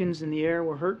Americans in the air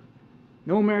were hurt.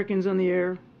 No Americans on the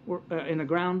air in the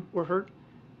ground were hurt.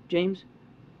 James,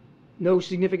 no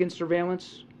significant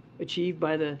surveillance achieved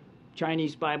by the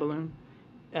Chinese spy balloon.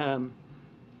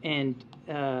 And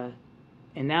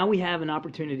now we have an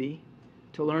opportunity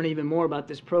to learn even more about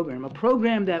this program, a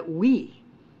program that we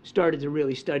started to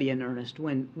really study in earnest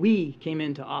when we came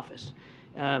into office.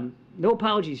 No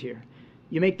apologies here.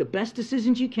 You make the best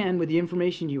decisions you can with the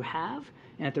information you have,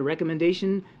 and at the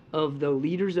recommendation of the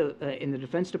leaders in the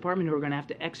Defense Department who are going to have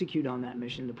to execute on that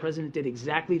mission. The President did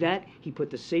exactly that. He put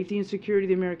the safety and security of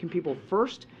the American people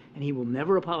first, and he will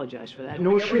never apologize for that.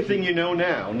 Knowing everything you know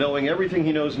now, knowing everything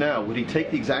he knows now, would he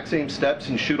take the exact same steps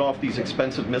and shoot off these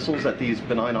expensive missiles at these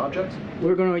benign objects?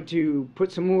 We're going to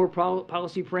put some more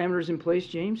policy parameters in place,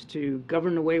 James, to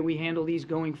govern the way we handle these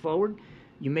going forward.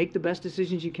 You make the best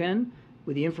decisions you can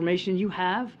with the information you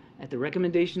have at the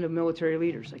recommendation of military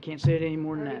leaders. I can't say it any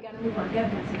more than that.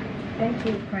 Thank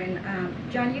you, Ukraine.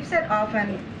 John, you've said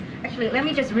often, actually, let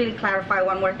me just really clarify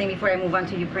one more thing before I move on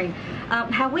to Ukraine.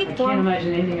 Have we I can't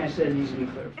imagine anything I said needs to be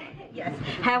clarified. Yes.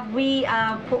 Have we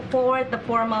put forward the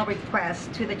formal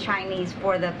request to the Chinese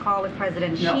for the call with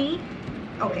President Xi?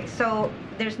 No. Okay, so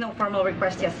there's no formal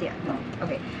request just yet? No.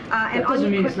 Okay. That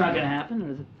doesn't mean it's not going to happen,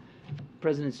 or the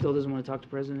President still doesn't want to talk to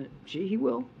President Xi. He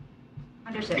will.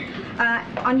 Understood.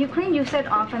 On Ukraine, you said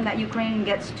often that Ukraine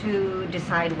gets to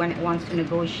decide when it wants to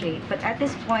negotiate. But at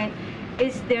this point,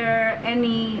 is there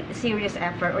any serious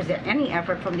effort, or is there any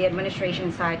effort from the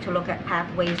administration side to look at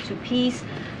pathways to peace?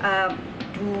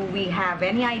 Do we have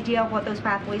any idea of what those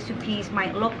pathways to peace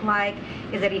might look like?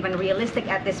 Is it even realistic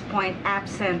at this point,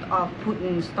 absent of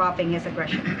Putin stopping his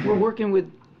aggression? We're working with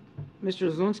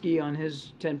Mr. Zelensky on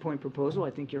his 10-point proposal. I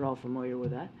think you're all familiar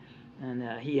with that. And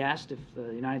he asked if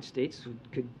the United States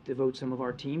could devote some of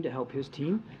our team to help his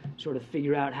team sort of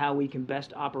figure out how we can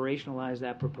best operationalize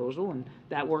that proposal, and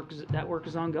that work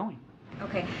is ongoing.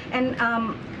 Okay, and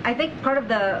I think part of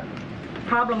the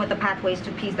problem with the pathways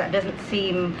to peace that doesn't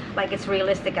seem like it's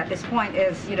realistic at this point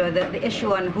is, you know, the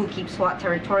issue on who keeps what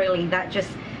territorially. That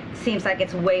just seems like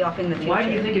it's way off in the future. Why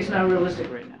do you think it's not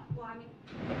realistic right now? Well, I mean,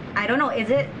 I don't know. Is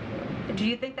it? Do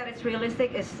you think that it's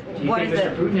realistic? Do you think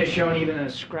Mr. Putin has shown even a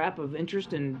scrap of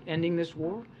interest in ending this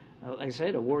war? Like I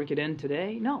said, a war could end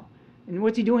today? No. And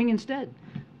what's he doing instead?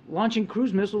 Launching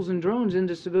cruise missiles and drones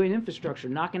into civilian infrastructure,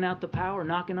 knocking out the power,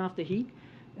 knocking off the heat,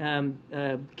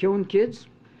 killing kids,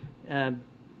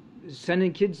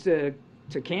 sending kids to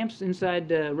camps inside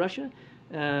Russia,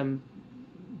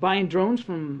 buying drones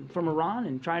from Iran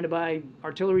and trying to buy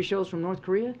artillery shells from North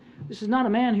Korea. This is not a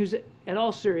man who's at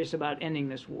all serious about ending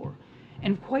this war.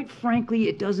 And quite frankly,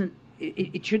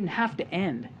 it shouldn't have to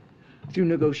end through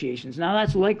negotiations. Now,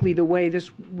 that's likely the way this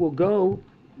will go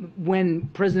when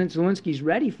President Zelensky's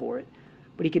ready for it,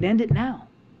 but he could end it now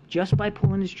just by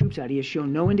pulling his troops out. He has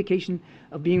shown no indication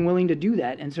of being willing to do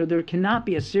that, and so there cannot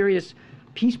be a serious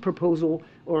peace proposal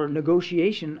or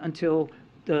negotiation until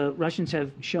the Russians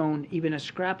have shown even a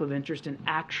scrap of interest in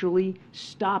actually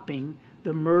stopping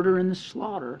the murder and the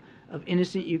slaughter of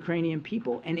innocent Ukrainian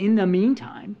people. And in the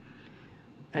meantime,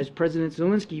 as President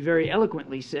Zelensky very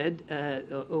eloquently said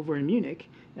over in Munich,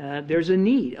 there's a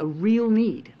need, a real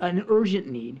need, an urgent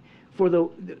need for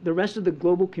the rest of the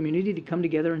global community to come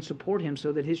together and support him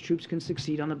so that his troops can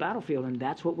succeed on the battlefield. And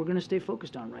that's what we're going to stay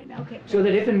focused on right now. Okay. So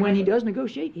that if and when he does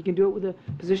negotiate, he can do it with a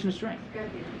position of strength.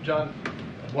 John,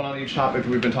 one on each topic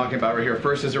we've been talking about right here.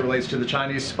 First, as it relates to the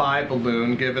Chinese spy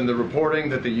balloon, given the reporting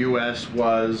that the U.S.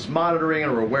 was monitoring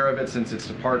or aware of it since its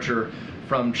departure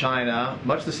from China,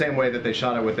 much the same way that they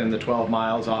shot it within the 12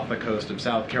 miles off the coast of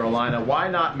South Carolina. Why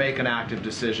not make an active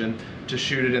decision to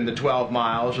shoot it in the 12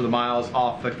 miles or the miles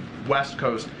off the west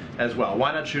coast as well?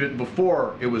 Why not shoot it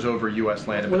before it was over U.S.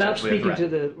 land and without potentially a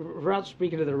threat? Without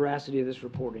speaking to the veracity of this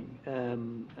reporting,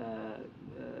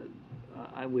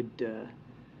 I would,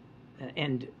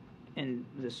 and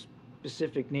the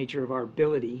specific nature of our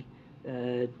ability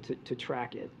to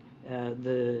track it,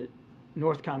 the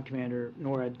NORTHCOM commander,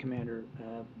 NORAD commander,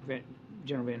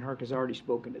 General Van Herk has already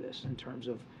spoken to this in terms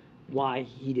of why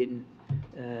he didn't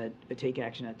take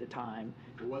action at the time.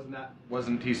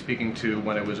 Wasn't he speaking to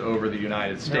when it was over the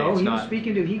United States? No, he was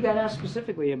speaking to. He got asked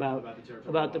specifically about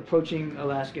approaching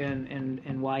Alaska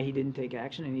and why he didn't take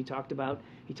action, and he talked about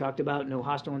no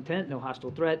hostile intent, no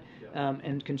hostile threat,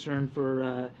 and concern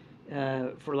for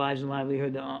lives and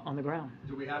livelihood on the ground.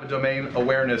 Do we have a domain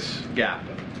awareness gap?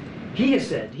 He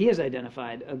has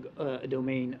identified a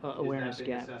domain awareness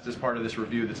gap. As part of this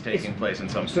review that's taking place in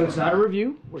some. So it's not a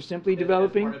review. We're simply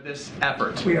developing. Part of this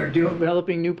effort. We are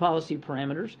developing new policy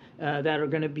parameters that are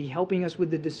going to be helping us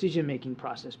with the decision-making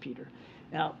process, Peter.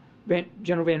 Now,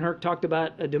 General Van Herk talked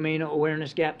about a domain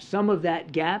awareness gap. Some of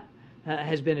that gap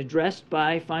has been addressed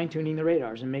by fine-tuning the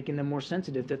radars and making them more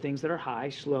sensitive to things that are high,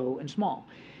 slow, and small.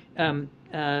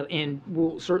 And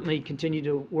we'll certainly continue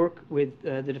to work with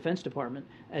the Defense Department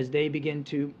as they begin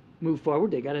to move forward.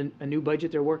 They got a new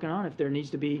budget they're working on. If there needs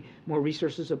to be more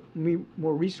resources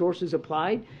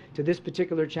applied to this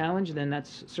particular challenge, then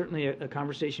that's certainly a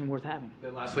conversation worth having.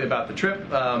 Then lastly, about the trip.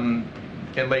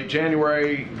 In late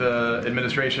January, the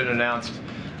administration announced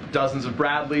Dozens of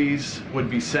Bradleys would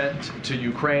be sent to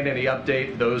Ukraine. Any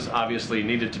update? Those obviously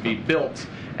needed to be built.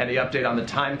 Any update on the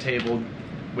timetable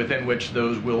within which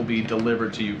those will be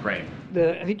delivered to Ukraine?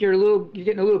 I think you're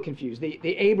getting a little confused. The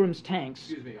Abrams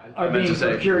tanks are being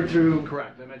procured through.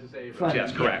 Correct. I meant to say Abrams.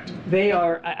 Yes, correct. They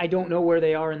are. I don't know where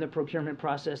they are in the procurement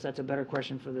process. That's a better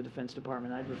question for the Defense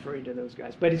Department. I'd refer you to those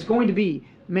guys. But it's going to be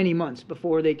many months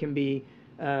before they can be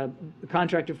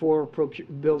contracted for,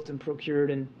 built and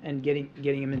procured, and getting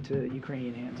them into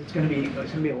Ukrainian hands. It's going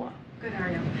to be a while. Good,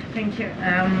 Ariel. Thank you.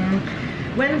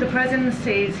 When the president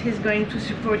says he's going to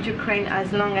support Ukraine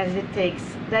as long as it takes,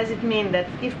 does it mean that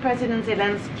if President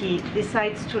Zelensky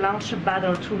decides to launch a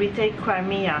battle to retake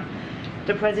Crimea,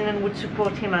 the president would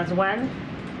support him as well?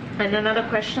 And another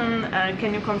question,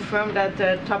 can you confirm that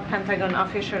the top Pentagon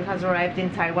official has arrived in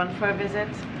Taiwan for a visit?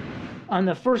 On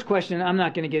the first question, I'm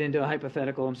not going to get into a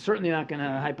hypothetical. I'm certainly not going to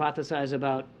hypothesize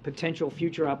about potential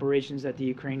future operations that the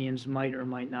Ukrainians might or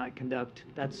might not conduct.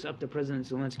 That's up to President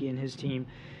Zelensky and his team.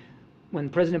 When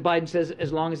President Biden says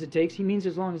as long as it takes, he means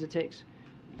as long as it takes.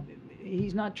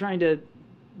 He's not trying to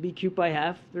be cute by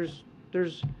half. There's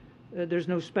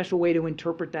no special way to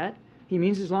interpret that. He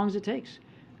means as long as it takes.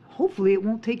 Hopefully it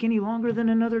won't take any longer than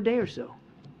another day or so.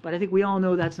 But I think we all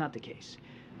know that's not the case.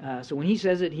 So when he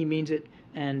says it, he means it.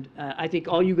 And I think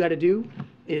all you got to do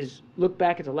is look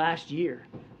back at the last year,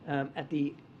 at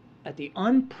the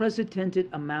unprecedented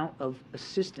amount of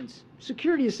assistance,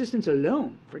 security assistance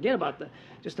alone. Forget about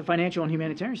just the financial and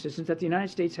humanitarian assistance that the United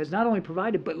States has not only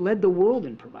provided but led the world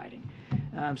in providing.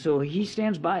 So he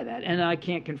stands by that. And I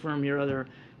can't confirm your other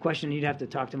question. You'd have to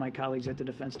talk to my colleagues at the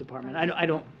Defense Department. I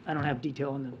don't have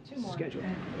detail on the schedule.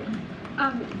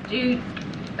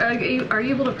 Are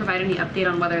you able to provide any update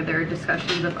on whether there are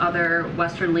discussions of other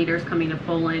Western leaders coming to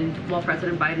Poland while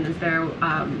President Biden is there?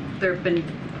 There have been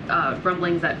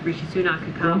grumblings that Rishi Sunak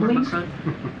could come, or Macron.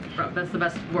 That's the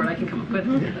best word I can come up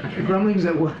with. Grumblings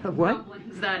of what?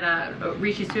 Grumblings that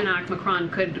Rishi Sunak, Macron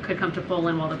could come to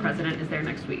Poland while the president is there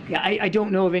next week. Yeah, I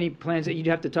don't know of any plans. That you'd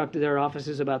have to talk to their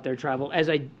offices about their travel. As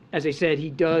I said, he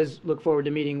does look forward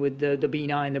to meeting with the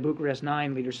B9, the Bucharest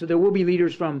 9 leaders. So there will be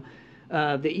leaders from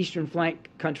the eastern flank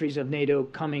countries of NATO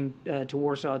coming to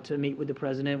Warsaw to meet with the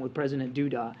president, with President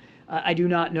Duda. I do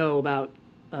not know about.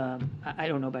 I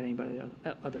don't know about anybody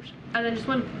others. And then just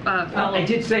one follow-up. I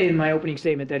did say in my opening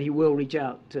statement that he will reach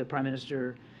out to Prime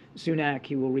Minister Sunak,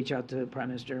 he will reach out to Prime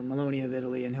Minister Meloni of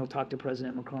Italy, and he'll talk to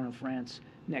President Macron of France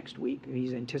next week.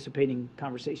 He's anticipating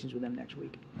conversations with them next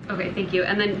week. Okay, thank you.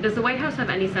 And then does the White House have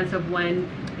any sense of when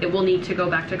it will need to go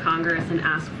back to Congress and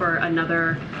ask for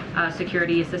another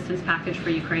security assistance package for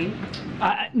Ukraine?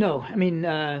 No. I mean,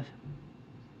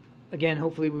 again,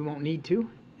 hopefully we won't need to.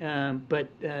 But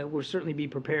we'll certainly be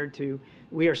prepared to.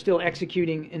 We are still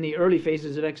executing, in the early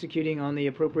phases of executing on the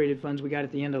appropriated funds we got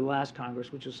at the end of the last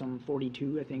Congress, which was some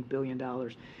 $42 billion.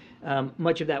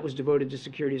 Much of that was devoted to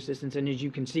security assistance, and as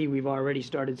you can see, we've already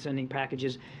started sending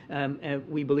packages. And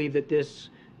we believe that this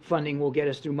funding will get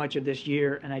us through much of this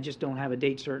year, and I just don't have a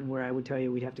date certain where I would tell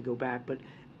you we'd have to go back. But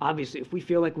obviously, if we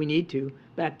feel like we need to,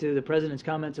 back to the President's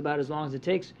comments about as long as it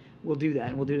takes, we'll do that,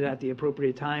 and we'll do that at the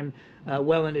appropriate time,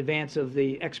 well in advance of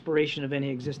the expiration of any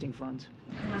existing funds.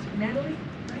 Natalie?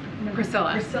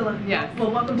 Priscilla. Priscilla. Yes.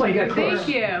 Well, welcome Well, to you got close.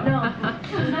 Thank you.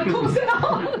 No, not close at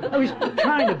all. I was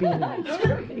trying to be nice.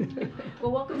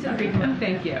 Well, welcome to the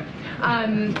Thank you.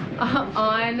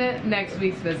 On next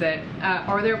week's visit,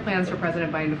 are there plans for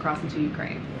President Biden to cross into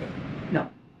Ukraine? No.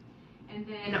 And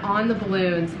then on the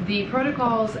balloons, the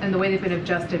protocols and the way they've been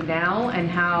adjusted now and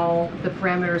how the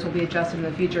parameters will be adjusted in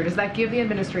the future, does that give the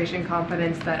administration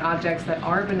confidence that objects that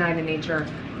are benign in nature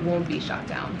won't be shot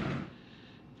down?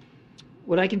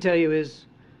 What I can tell you is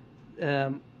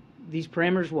these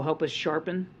parameters will help us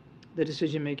sharpen the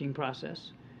decision-making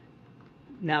process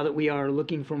now that we are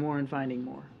looking for more and finding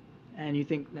more. And you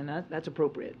think, then that's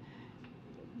appropriate.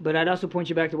 But I'd also point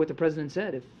you back to what the President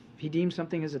said. If he deems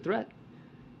something as a threat,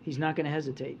 he's not going to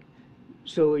hesitate.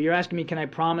 So you're asking me, can I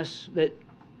promise that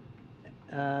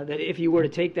that if you were to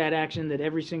take that action, that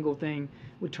every single thing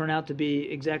would turn out to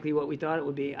be exactly what we thought it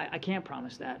would be? I can't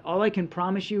promise that. All I can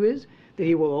promise you is that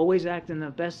he will always act in the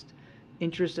best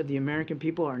interest of the American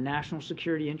people, our national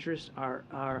security interests,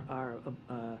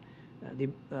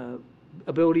 the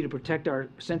ability to protect our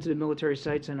sensitive military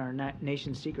sites and our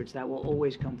nation's secrets. That will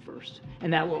always come first,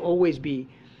 and that will always be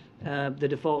the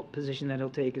default position that he'll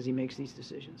take as he makes these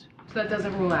decisions. So that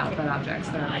doesn't rule out that objects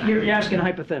that are You're asking a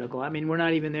hypothetical. I mean, we're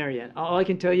not even there yet. All I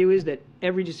can tell you is that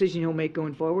every decision he'll make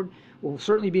going forward will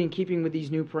certainly be in keeping with these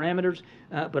new parameters,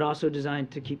 but also designed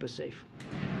to keep us safe.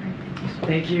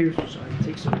 Thank you. Sorry it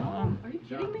takes so long. Are you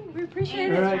kidding me? We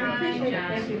appreciate it. All right. Appreciate it.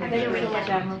 Thank you. Thank you so much,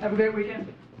 Admiral. Have a great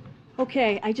weekend.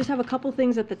 Okay, I just have a couple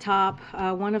things at the top.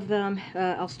 One of them,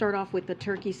 I'll start off with the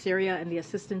Turkey, Syria, and the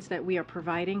assistance that we are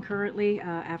providing currently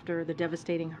after the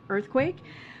devastating earthquake.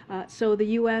 So the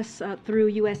U.S.,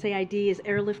 through USAID, is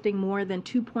airlifting more than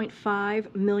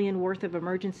 $2.5 million worth of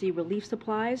emergency relief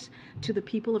supplies to the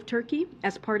people of Turkey.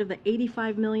 As part of the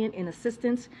 $85 million in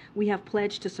assistance, we have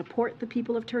pledged to support the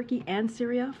people of Turkey and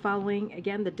Syria following,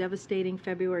 again, the devastating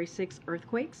February 6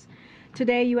 earthquakes.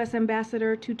 Today, U.S.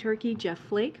 Ambassador to Turkey, Jeff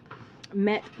Flake,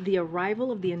 met the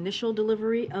arrival of the initial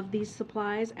delivery of these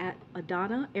supplies at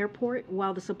Adana Airport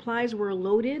while the supplies were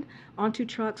loaded onto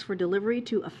trucks for delivery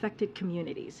to affected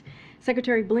communities.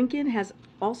 Secretary Blinken has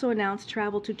also announced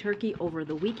travel to Turkey over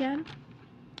the weekend.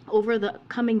 Over the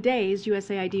coming days,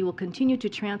 USAID will continue to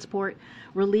transport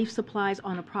relief supplies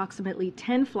on approximately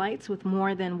 10 flights with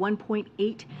more than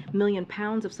 1.8 million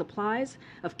pounds of supplies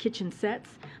of kitchen sets,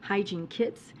 hygiene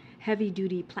kits,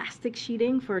 heavy-duty plastic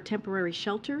sheeting for temporary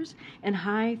shelters, and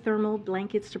high thermal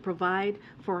blankets to provide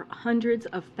for hundreds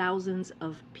of thousands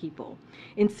of people.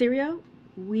 In Syria,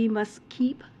 we must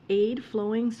keep aid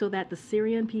flowing so that the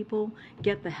Syrian people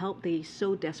get the help they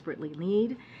so desperately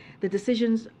need. The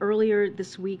decisions earlier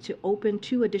this week to open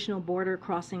 2 additional border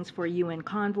crossings for UN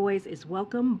convoys is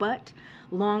welcome, but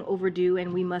long overdue,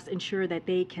 and we must ensure that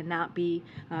they cannot be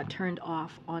turned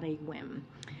off on a whim.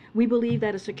 We believe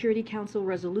that a Security Council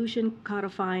resolution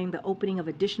codifying the opening of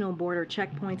additional border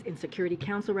checkpoints in Security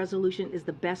Council resolution is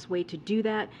the best way to do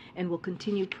that, and will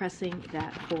continue pressing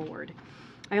that forward.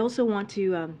 I also want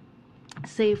to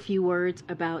say a few words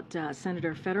about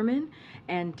Senator Fetterman,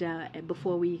 and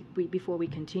before we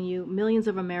continue, millions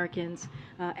of Americans,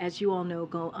 as you all know,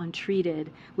 go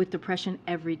untreated with depression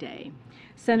every day.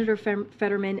 Senator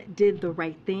Fetterman did the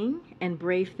right thing and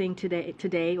brave thing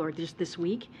today or just this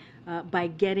week by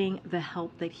getting the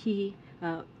help that he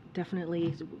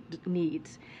definitely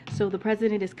needs. So the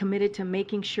president is committed to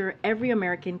making sure every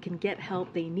American can get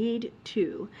help they need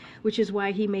too, which is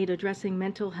why he made addressing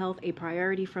mental health a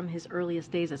priority from his earliest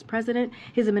days as president.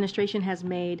 His administration has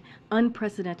made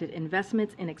unprecedented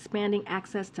investments in expanding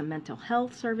access to mental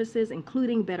health services,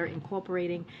 including better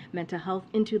incorporating mental health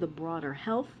into the broader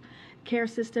health care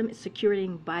system,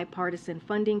 securing bipartisan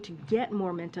funding to get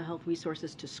more mental health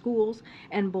resources to schools,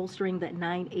 and bolstering the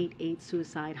 988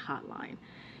 suicide hotline.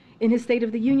 In his State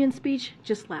of the Union speech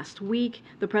just last week,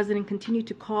 the president continued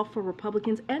to call for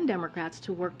Republicans and Democrats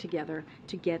to work together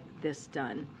to get this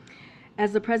done.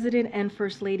 As the president and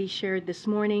First Lady shared this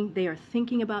morning, they are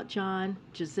thinking about John,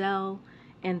 Giselle,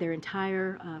 and their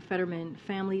entire Fetterman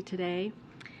family today,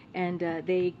 and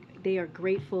they are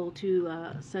grateful to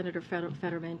Senator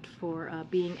Fetterman for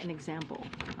being an example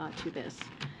to this.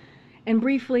 And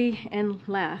briefly and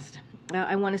last,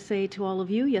 I want to say to all of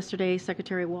you, yesterday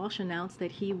Secretary Walsh announced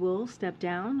that he will step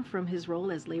down from his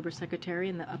role as Labor Secretary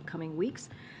in the upcoming weeks.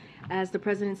 As the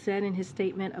president said in his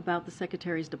statement about the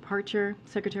secretary's departure,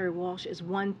 Secretary Walsh is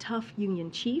one tough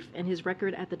union chief, and his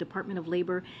record at the Department of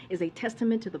Labor is a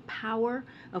testament to the power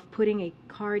of putting a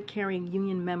card-carrying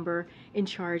union member in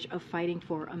charge of fighting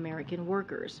for American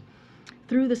workers.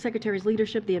 Through the Secretary's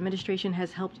leadership, the administration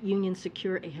has helped unions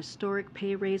secure a historic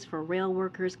pay raise for rail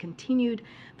workers, continued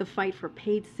the fight for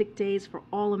paid sick days for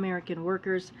all American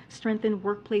workers, strengthened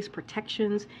workplace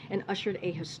protections, and ushered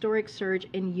a historic surge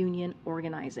in union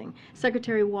organizing.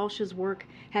 Secretary Walsh's work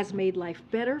has made life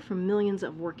better for millions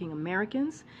of working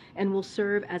Americans and will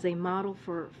serve as a model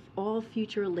for all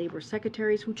future labor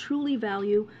secretaries who truly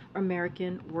value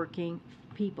American working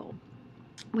people.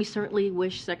 We certainly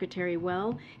wish Secretary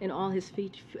well in all his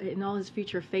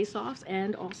future face-offs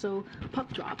and also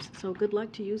puck drops. So good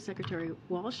luck to you, Secretary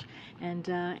Walsh,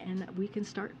 and we can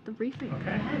start the briefing.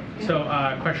 Okay. So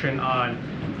question on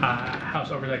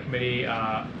House Oversight Committee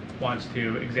wants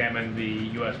to examine the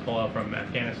U.S. pullout from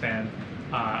Afghanistan,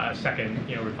 a second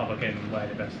Republican-led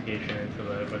investigation into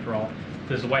the withdrawal.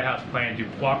 Does the White House plan to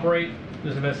cooperate in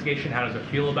this investigation? How does it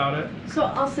feel about it? So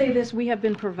I'll say this, we have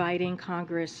been providing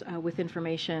Congress with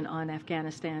information on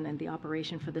Afghanistan and the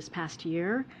operation for this past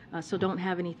year, so don't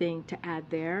have anything to add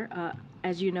there.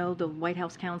 As you know, the White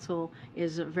House counsel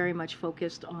is very much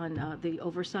focused on the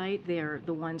oversight. They're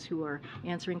the ones who are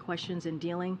answering questions and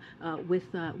dealing with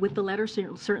the letter.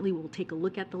 Certainly we'll take a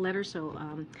look at the letter, so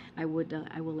I will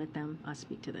let them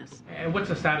speak to this. And what's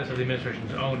the status of the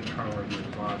administration's own internal reviews?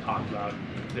 A lot of talk about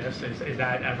this? Is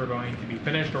that ever going to be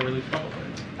finished or released publicly?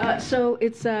 So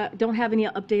it's don't have any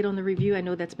update on the review. I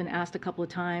know that's been asked a couple of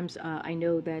times. I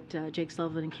know that Jake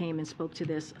Sullivan came and spoke to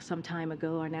this some time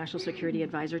ago, our national security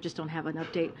advisor. Just don't have an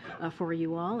update for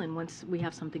you all. And once we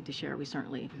have something to share, we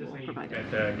certainly will provide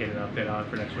it. Get an update on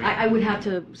for next week.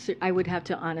 I would have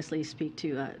to honestly speak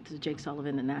to Jake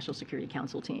Sullivan, the National Security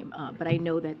Council team. But I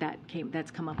know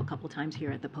that's come up a couple of times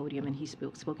here at the podium, and he's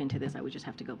spoken to this. I would just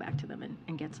have to go back to them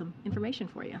and get some information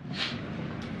for you.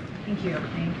 Thank you.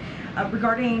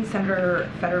 Regarding Senator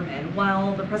Fetterman,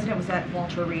 while the president was at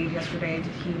Walter Reed yesterday,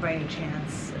 did he by any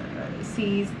chance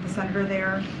see the senator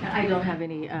there? I don't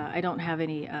have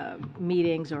any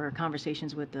meetings or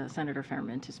conversations with Senator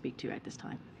Fetterman to speak to at this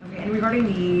time. Okay. And regarding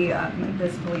the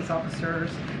Memphis police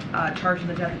officers charged in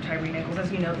the death of Tyree Nichols,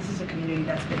 as you know, this is a community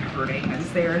that's been hurting. I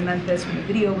was there in Memphis when the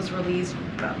video was released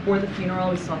for the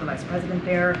funeral. We saw the vice president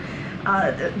there.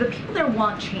 The people there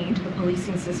want change in the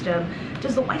policing system.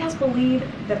 Does the White House believe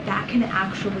that that can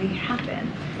actually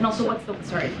happen? And also, what's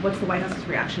the White House's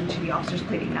reaction to the officers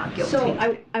pleading not guilty? So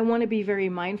I want to be very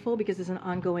mindful because it's an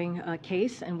ongoing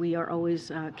case, and we are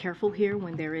always careful here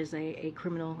when there is a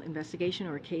criminal investigation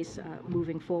or a case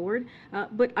moving forward.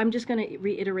 But I'm just going to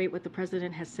reiterate what the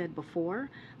president has said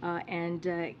before, and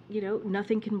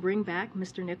nothing can bring back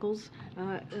Mr. Nichols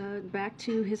back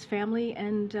to his family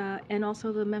and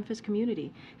also the Memphis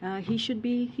community. He should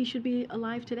be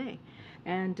alive today.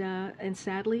 And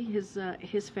sadly,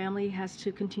 his family has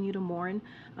to continue to mourn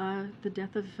the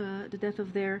death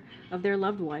of their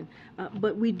loved one.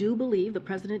 But we do believe, the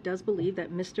president does believe,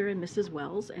 that Mr. and Mrs.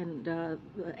 Wells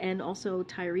and also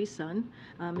Tyree's son,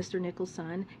 Mr. Nichols'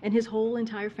 son, and his whole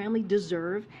entire family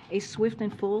deserve a swift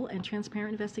and full and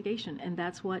transparent investigation. And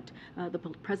that's what the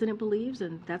president believes,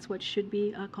 and that's what should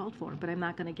be called for. But I'm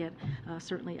not going to get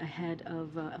certainly ahead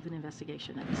of an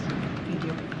investigation at this time. Thank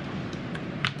you.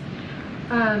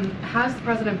 Has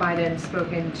President Biden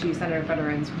spoken to Senator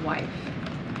Fetterman's wife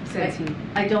since he?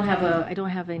 I don't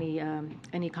have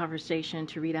any conversation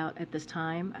to read out at this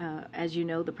time. As you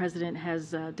know, the president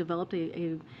has developed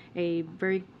a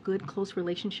very good, close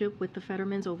relationship with the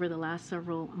Fettermans over the last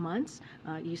several months.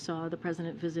 You saw the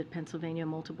president visit Pennsylvania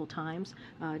multiple times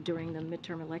during the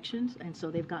midterm elections, and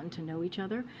so they've gotten to know each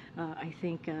other. I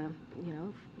think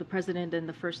the president and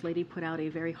the first lady put out a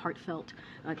very heartfelt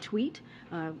tweet,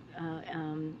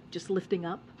 just lifting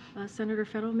up Senator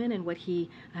Fetterman and what he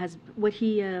has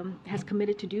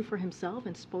committed to do for himself,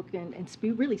 and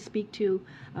really speak to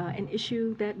an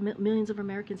issue that millions of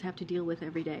Americans have to deal with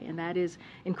every day, and that is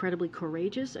incredibly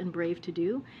courageous and brave to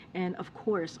do. And of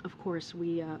course,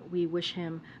 we wish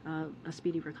him a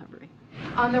speedy recovery.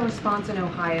 On the response in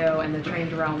Ohio and the train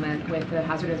derailment with the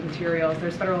hazardous materials,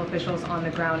 there's federal officials on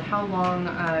the ground. How long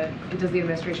does the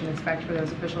administration expect for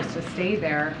those officials to stay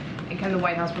there? And can the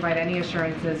White House provide any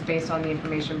assurances based on the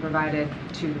information provided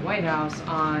to the White House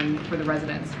for the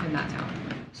residents in that town?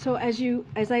 So as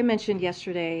I mentioned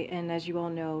yesterday, and as you all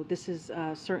know, this is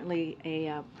certainly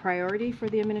a priority for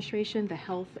the administration, the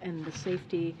health and the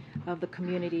safety of the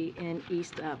community in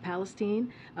East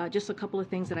Palestine. Just a couple of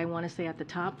things that I want to say at the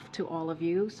top to all of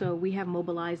you. So we have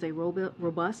mobilized a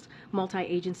robust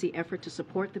multi-agency effort to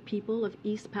support the people of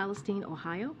East Palestine,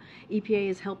 Ohio. EPA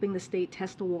is helping the state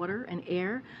test the water and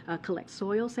air, collect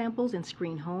soil samples, and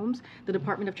screen homes. The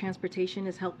Department of Transportation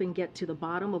is helping get to the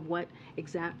bottom of what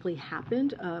exactly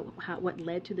happened, what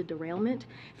led to the derailment.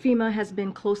 FEMA has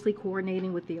been closely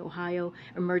coordinating with the Ohio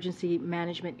Emergency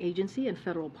Management Agency and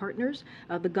federal partners.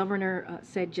 The governor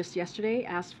said just yesterday,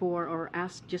 asked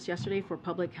just yesterday for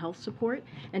public health support.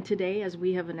 And today, as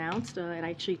we have announced, and I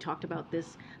actually talked about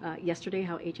this yesterday,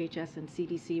 how HHS and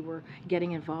CDC were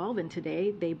getting involved. And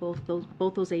today, both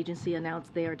those agencies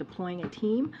announced they are deploying a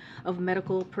team of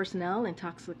medical personnel and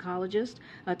toxicologists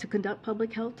to conduct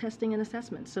public health testing and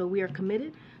assessment. So we are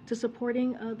committed to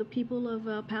supporting the people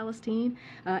of Palestine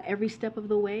every step of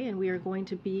the way, and we are going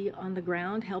to be on the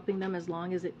ground helping them as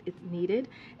long as it's needed.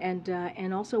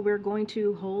 And also we're going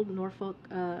to hold Norfolk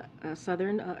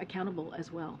Southern accountable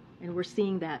as well. And we're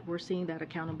seeing that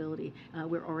accountability.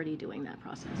 We're already doing that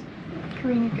process.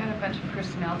 Karine, you've got a bunch of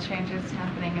personnel changes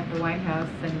happening at the White House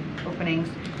and openings.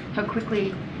 How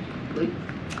quickly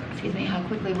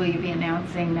will you be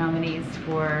announcing nominees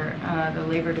for the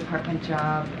Labor Department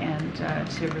job and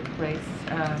to replace,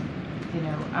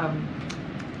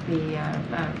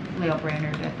 Lael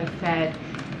Brainerd at the Fed?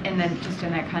 And then just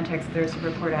in that context, there's a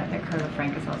report out that Carla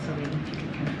Frank is also leaving, if you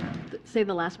could confirm. say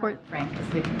the last part? Frank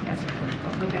is leaving as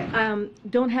political. Okay.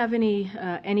 Don't have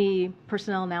any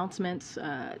personnel announcements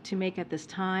to make at this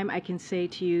time. I can say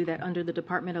to you that under the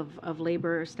Department of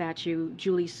Labor statute,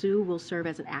 Julie Su will serve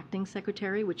as an acting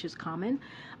secretary, which is common.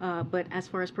 But as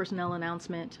far as personnel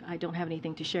announcement, I don't have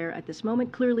anything to share at this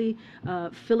moment. Clearly,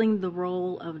 filling the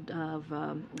role of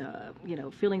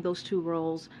filling those two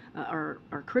roles are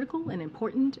critical and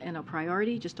important and a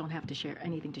priority. Just don't have to share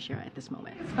anything to share at this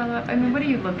moment. Follow up. I mean, what are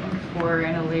you looking for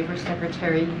in a labor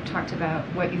secretary? You talked about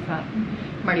what you thought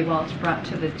Marty Walsh brought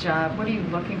to the job. What are you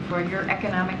looking for? Your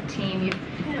economic team.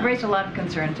 You've raised a lot of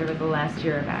concerns over the last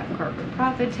year about corporate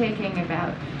profit taking,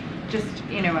 about just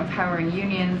empowering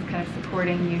unions, kind of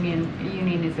supporting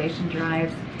unionization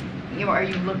drives. Are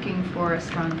you looking for a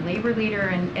strong labor leader,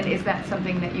 and is that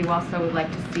something that you also would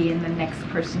like to see in the next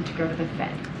person to go to the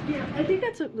Fed? Yeah, I think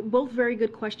that's both very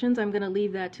good questions. I'm going to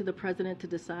leave that to the president to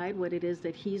decide what it is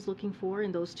that he's looking for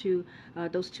in those two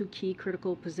key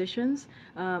critical positions.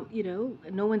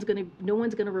 No one's going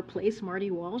to replace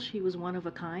Marty Walsh. He was one of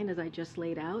a kind, as I just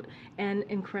laid out, and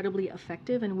incredibly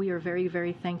effective. And we are very,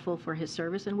 very thankful for his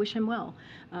service and wish him well.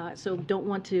 So don't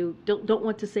want to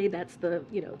say that's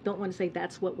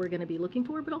what we're going to be looking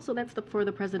for, but also that's for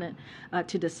the president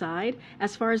to decide.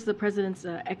 As far as the president's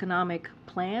economic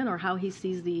plan or how he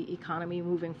sees the economy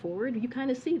moving forward, you kind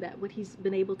of see that, what he's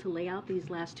been able to lay out these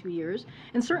last 2 years,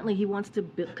 and certainly he wants to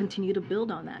continue to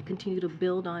build on that, continue to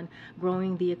build on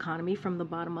growing the economy from the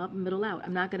bottom up and middle out.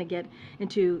 I'm not going to get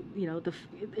into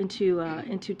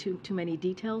too many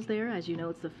details there. As you know,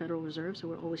 it's the Federal Reserve, so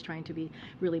we're always trying to be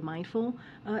really mindful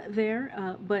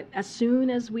there. But as soon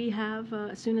as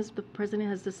the president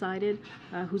has decided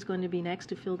who's going to be next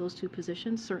to fill those two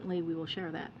positions, certainly we will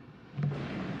share that.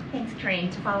 Thanks, Corinne.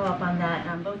 To follow up on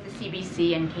that, both the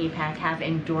CBC and KPAC have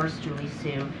endorsed Julie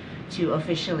Su to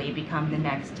officially become the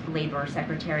next labor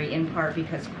secretary, in part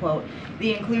because, quote,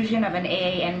 the inclusion of an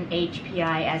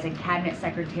AANHPI as a cabinet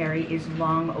secretary is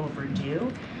long overdue.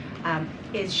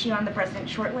 Is she on the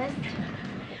president's short list?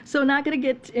 So not going to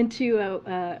get into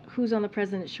who's on the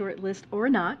president's short list or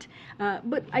not,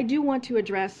 but I do want to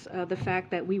address the fact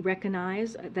that we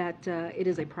recognize that it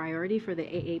is a priority for the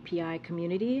AAPI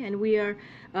community, and we are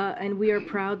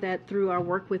proud that through our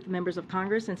work with members of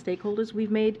Congress and stakeholders,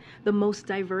 we've made the most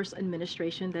diverse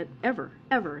administration that ever,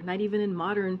 not even in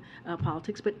modern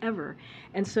politics, but ever.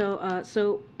 And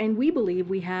and we believe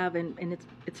we have, and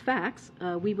it's facts,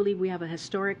 we believe we have a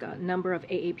historic number of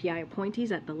AAPI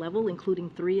appointees at the level, including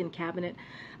 3 in cabinet,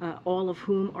 all of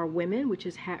whom are women, which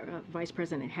is Vice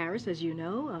President Harris, as you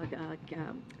know,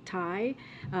 Ty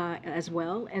as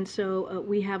well. And so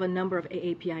we have a number of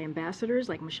AAPI ambassadors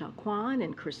like Michelle Kwan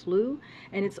and Chris Liu,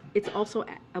 and it's also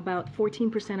about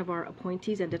 14% of our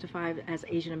appointees identified as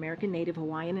Asian American, Native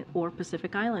Hawaiian, or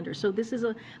Pacific Islander. So this is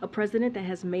a president that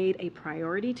has made a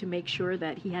priority to make sure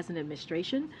that he has an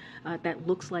administration that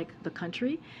looks like the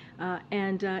country,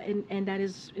 and that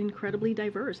is incredibly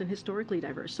diverse and historically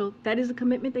diverse. So that is a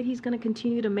commitment that he's going to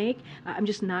continue to make. I'm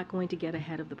just not going to get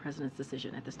ahead of the president's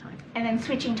decision at this time. And then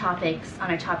switching topics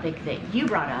on a topic that you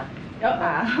brought up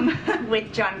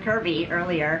with John Kirby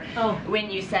earlier, when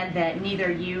you said that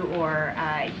neither you or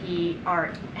he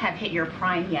have hit your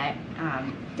prime yet.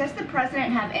 Does the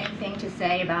president have anything to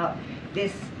say about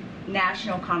this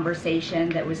national conversation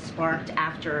that was sparked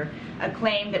after a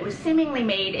claim that was seemingly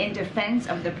made in defense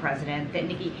of the president that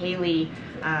Nikki Haley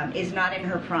is not in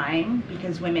her prime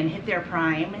because women hit their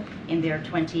prime in their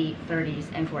 20s, 30s,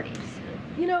 and 40s?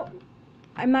 You know,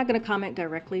 I'm not going to comment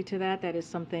directly to that. That is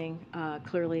something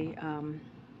clearly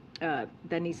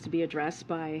that needs to be addressed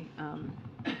by...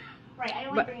 Right, I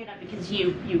only bring it up because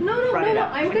you No, brought it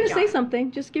up. I'm going to say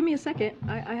something. Just give me a second.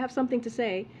 I have something to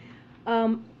say.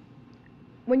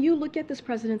 When you look at this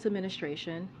president's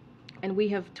administration, and we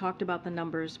have talked about the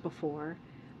numbers before,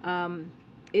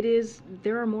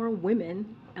 there are more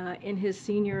women in his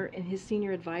senior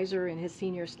advisor and his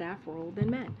senior staff role than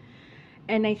men.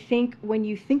 And I think when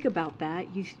you think about that,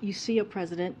 you see a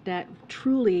president that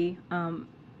truly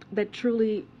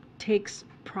takes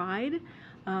pride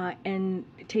and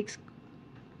takes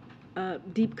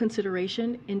deep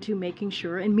consideration into making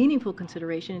sure, and meaningful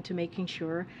consideration into making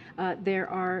sure there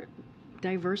are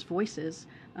diverse voices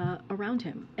around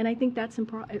him, and I think that's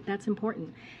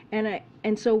important.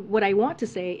 And so what I want to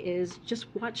say is just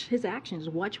watch his actions,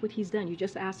 watch what he's done. You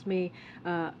just asked me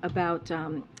about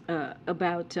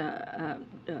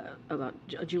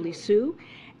Julie Su,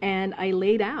 and I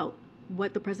laid out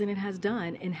what the president has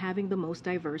done in having the most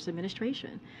diverse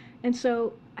administration. And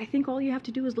so I think all you have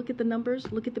to do is look at the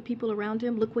numbers, look at the people around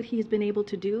him, look what he has been able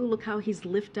to do, look how he's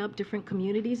lifted up different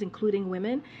communities, including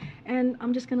women. And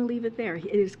I'm just going to leave it there. It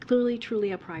is clearly,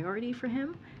 truly a priority for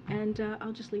him, and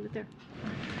I'll just leave it there.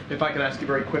 If I could ask you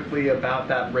very quickly about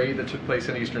that raid that took place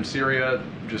in eastern Syria,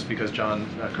 just because John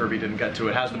Kirby didn't get to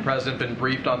it. Has the president been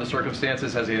briefed on the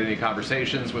circumstances? Has he had any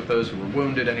conversations with those who were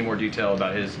wounded? Any more detail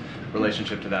about his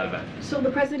relationship to that event? So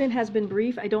the president has been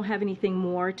briefed. I don't have anything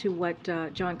more to what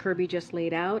John Kirby just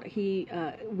laid out.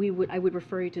 I would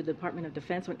refer you to the Department of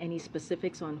Defense on any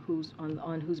specifics on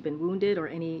who's been wounded or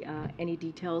any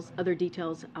details, other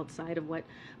details outside of what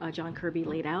John Kirby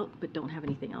laid out, but don't have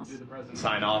anything else. Did the president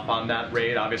sign off on that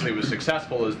raid? Obviously, it was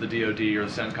successful, as the DOD or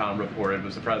the CENTCOM reported.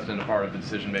 Was the president a part of the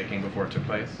decision-making before it took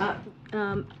place?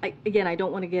 Again, I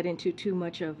don't want to get into too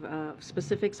much of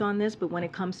specifics on this, but when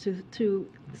it comes to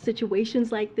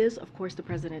situations like this, of course, the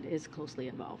president is closely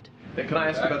involved. And can I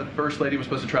ask about the First Lady was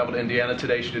supposed to travel to Indiana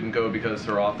today. She didn't go because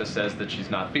her office says that she's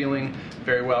not feeling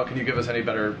very well. Can you give us any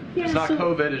better? Yeah, it's not so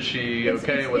COVID. Is she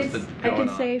okay? What's I can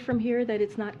say from here that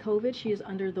it's not COVID. She is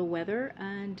under the weather,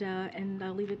 and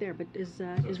I'll leave it there. But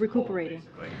is recuperating.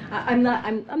 I'm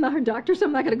not her doctor, so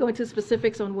I'm not going to go into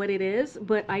specifics on what it is.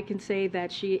 But I can say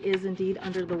that she is indeed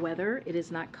under the weather. It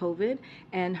is not COVID,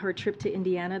 and her trip to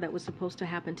Indiana that was supposed to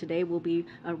happen today will be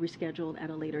rescheduled at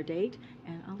a later date.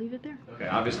 And I'll leave it there. Okay.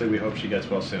 Obviously, we hope she gets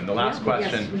well soon. The last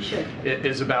question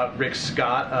is about Rick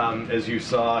Scott. As you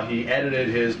saw, he edited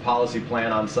his policy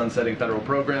plan on sunsetting federal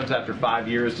programs after 5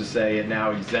 years to say it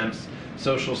now exempts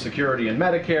Social Security and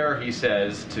Medicare. He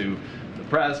says to the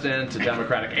president, to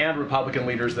Democratic and Republican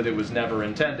leaders, that it was never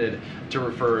intended to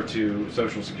refer to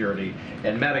Social Security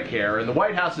and Medicare. And the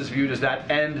White House is viewed as that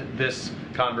end this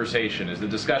conversation. Is the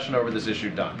discussion over this issue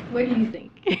done? What do you think?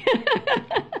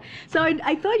 So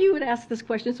I thought you would ask this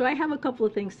question, so I have a couple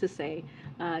of things to say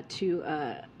to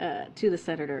the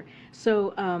senator.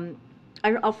 So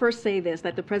I'll first say this,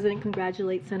 that the president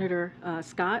congratulates Senator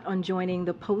Scott on joining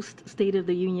the post-State of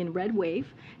the Union red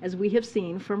wave, as we have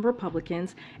seen from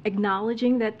Republicans,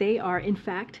 acknowledging that they are, in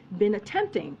fact, been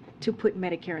attempting to put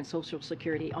Medicare and Social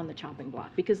Security on the chopping block,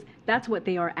 because that's what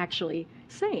they are actually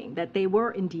saying, that they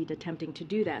were indeed attempting to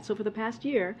do that. So for the past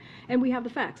year, and we have the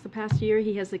facts, the past year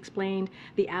he has explained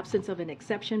the absence of an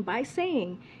exception by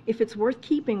saying, if it's worth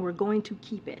keeping, we're going to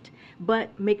keep it.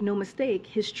 But make no mistake,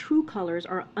 his true colors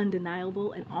are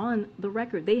undeniable and on the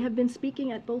record. They have been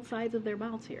speaking at both sides of their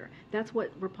mouths here. That's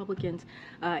what Republicans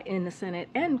in the Senate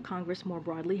and Congress more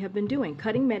broadly have been doing.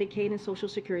 Cutting Medicaid and Social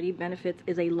Security benefits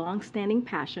is a long-standing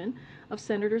passion of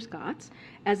Senator Scott's,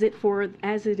 as it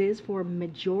is for a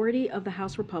majority of the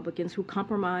House Republicans who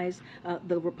comprise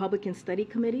the Republican Study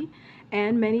Committee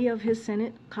and many of his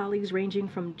Senate colleagues, ranging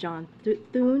from John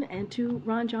Thune and to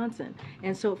Ron Johnson.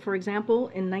 And so, for example,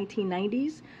 in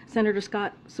 1990s, Senator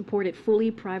Scott supported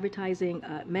fully privatizing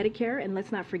Medicare, and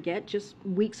let's not forget, just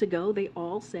weeks ago, they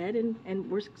all said and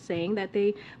were saying that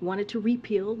they wanted to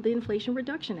repeal the Inflation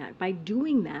Reduction Act. By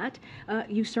doing that,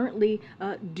 you certainly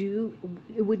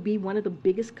it would be one of the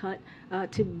biggest cut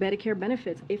to Medicare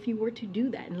benefits if you were to do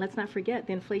that. And let's not forget,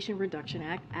 the Inflation Reduction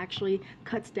Act actually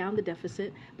cuts down the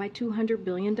deficit by $200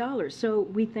 billion. So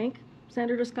we thank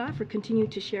Senator Scott for continuing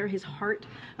to share his heart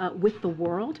with the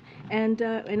world. And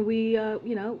we,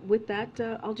 with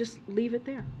that, I'll just leave it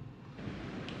there.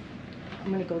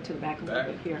 I'm going to go to the back a little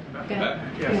bit here.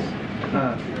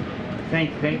 Yes.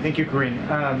 Thank you, Corinne.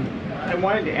 I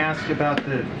wanted to ask about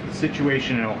the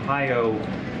situation in Ohio.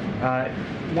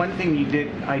 One thing that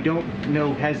I don't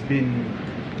know has been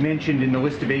mentioned in the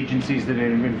list of agencies that are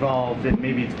involved, and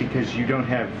maybe it's because you don't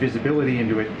have visibility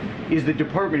into it, is the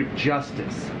Department of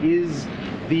Justice. Is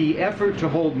the effort to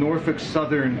hold Norfolk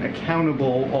Southern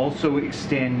accountable also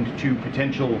extend to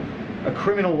potential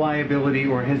criminal liability,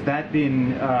 or has that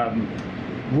been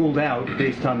ruled out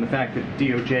based on the fact that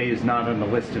DOJ is not on the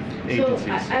list of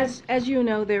agencies? So, as you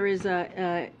know, there is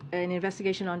an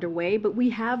investigation underway, but we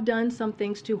have done some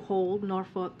things to hold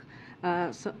Norfolk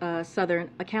Southern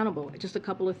accountable. Just a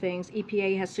couple of things.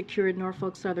 EPA has secured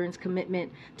Norfolk Southern's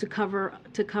commitment to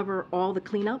cover all the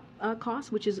cleanup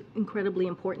costs, which is incredibly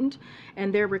important,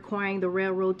 and they're requiring the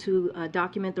railroad to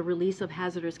document the release of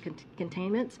hazardous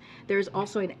containments. There's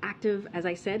also an active, as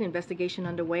I said, investigation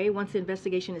underway. Once the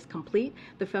investigation is complete,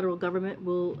 the federal government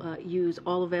will use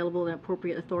all available and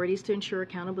appropriate authorities to ensure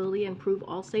accountability and prove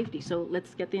all safety. So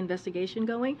let's get the investigation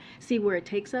going, see where it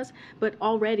takes us, but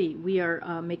already we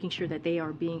are making sure that they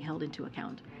are being held into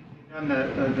account. On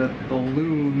the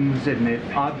balloons and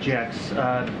the objects,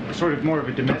 sort of more of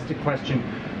a domestic question,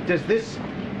 does this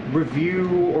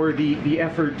review or the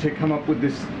effort to come up with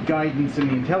this guidance and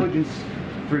the intelligence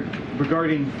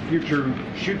regarding future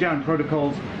shoot-down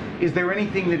protocols, is there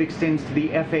anything that extends to the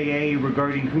FAA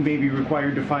regarding who may be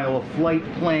required to file a flight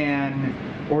plan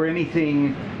or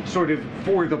anything sort of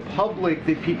for the public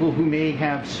that people who may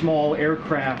have small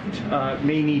aircraft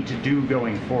may need to do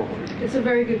going forward? It's a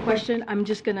very good question. I'm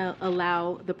just going to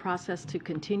allow the process to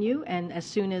continue, and as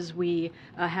soon as we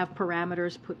have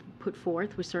parameters put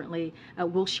forth, we certainly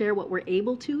will share what we're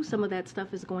able to. Some of that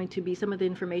stuff is going to be, some of the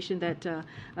information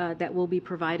that will be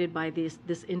provided by this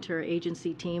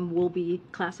interagency team will be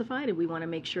classified, and we want to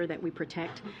make sure that we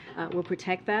protect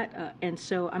that. And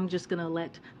so I'm just going to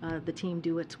let the team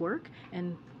do its work,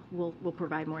 and we'll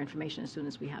provide more information as soon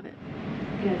as we have it.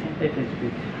 Hey,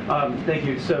 thank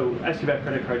you. So, asking about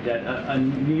credit card debt, a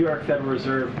New York Federal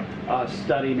Reserve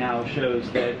study now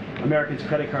shows that Americans'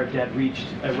 credit card debt reached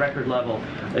a record level.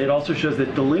 It also shows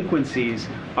that delinquencies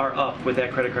are up with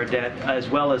that credit card debt, as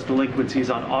well as delinquencies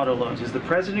on auto loans. Is the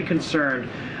president concerned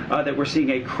that we're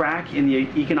seeing a crack in the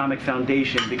economic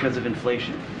foundation because of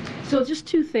inflation? So, just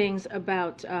two things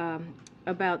about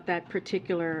that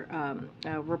particular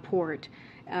report.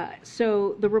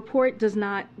 So the report does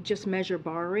not just measure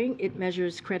borrowing, it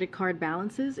measures credit card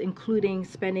balances, including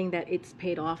spending that it's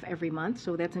paid off every month,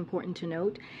 so that's important to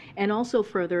note. And also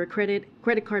further,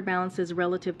 credit card balances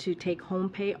relative to take-home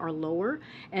pay are lower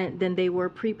than they were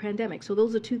pre-pandemic. So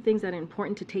those are two things that are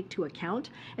important to take to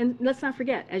account. And let's not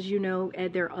forget, as you know,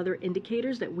 Ed, there are other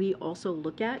indicators that we also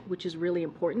look at, which is really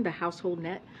important. The household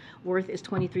net worth is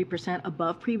 23%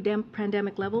 above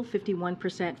pre-pandemic level.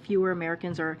 51% fewer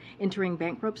Americans are entering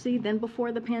bankruptcy than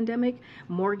before the pandemic.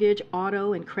 Mortgage,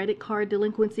 auto, and credit card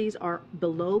delinquencies are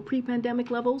below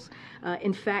pre-pandemic levels.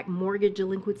 In fact, mortgage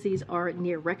delinquencies are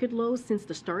near record lows since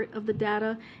the start of the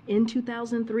data in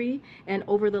 2003. And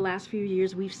over the last few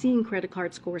years, we've seen credit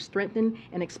card scores strengthen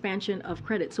and expansion of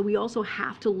credit. So we also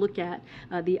have to look at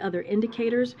the other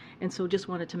indicators. And so just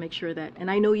wanted to make sure that,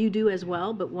 and I know you do as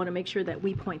well, but want to make sure that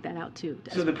we point that out too.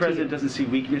 So the president doesn't see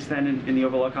weakness then in the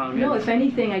overall economy? No, if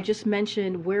anything, I just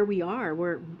mentioned where we are.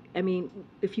 I mean,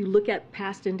 if you look at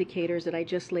past indicators that I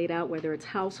just laid out, whether it's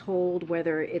household,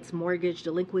 whether it's mortgage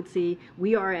delinquency,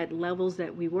 we are at levels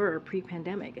that we were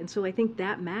pre-pandemic. And so I think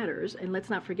that matters. And let's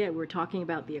not forget, we were talking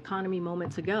about the economy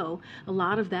moments ago. A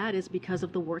lot of that is because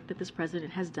of the work that this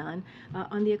president has done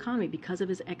on the economy, because of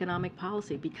his economic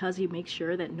policy, because he makes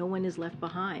sure that no one is left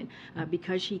behind,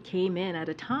 because he came in at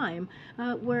a time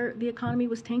where the economy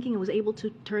was tanking and was able to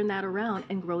turn that around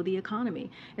and grow the economy.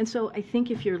 And so I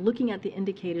think if you're looking at the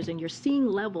indicators and you're seeing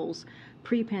levels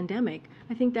pre-pandemic,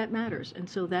 I think that matters. And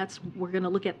so we're going to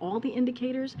look at all the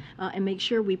indicators and make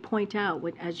sure we point out,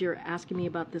 as you're asking me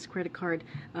about this credit card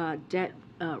debt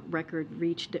record,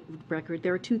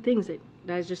 there are two things that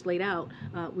I just laid out,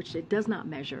 which it does not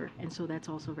measure. And so that's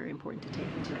also very important to take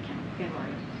into account. Okay,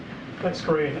 Mario. Thanks,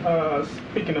 Corinne.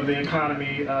 Speaking of the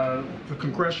economy, the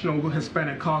Congressional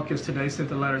Hispanic Caucus today sent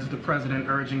a letter to the president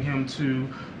urging him to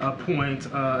appoint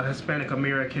a Hispanic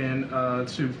American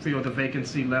to fill the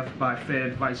vacancy left by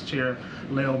Fed Vice Chair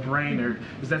Lael Brainerd.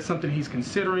 Is that something he's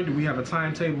considering? Do we have a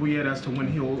timetable yet as to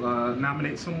when he'll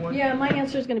nominate someone? Yeah, my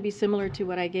answer is going to be similar to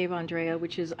what I gave Andrea,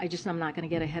 which is I'm not going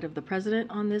to get ahead of the president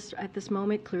on this at this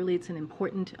moment. Clearly, it's an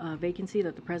important vacancy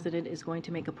that the president is going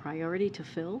to make a priority to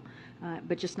fill,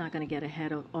 but just not going to get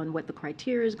ahead on what the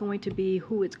criteria is going to be,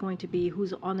 who it's going to be,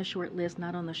 who's on the short list,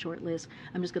 not on the short list.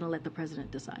 I'm just going to let the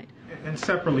president decide. And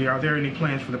separately, are there any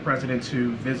plans for the president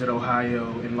to visit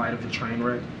Ohio in light of the train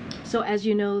wreck? So as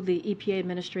you know, the EPA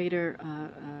administrator,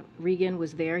 Regan,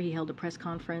 was there. He held a press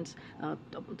conference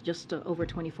just over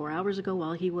 24 hours ago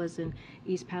while he was in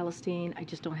East Palestine. I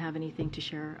just don't have anything to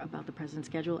share about the president's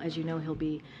schedule. As you know, he'll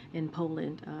be in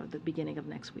Poland the beginning of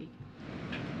next week.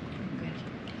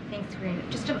 Thanks, Corinne.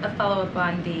 Just a follow-up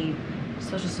on the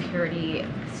Social Security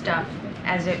stuff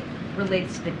as it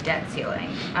relates to the debt ceiling.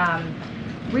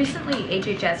 Recently,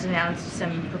 HHS announced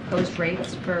some proposed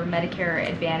rates for Medicare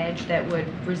Advantage that would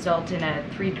result in a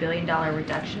 $3 billion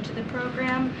reduction to the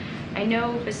program. I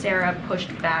know Becerra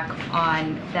pushed back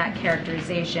on that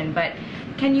characterization, but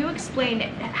can you explain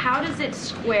how does it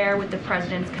square with the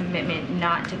president's commitment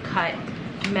not to cut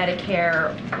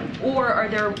Medicare, or are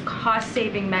there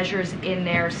cost-saving measures in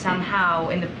there somehow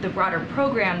in the broader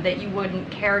program that you wouldn't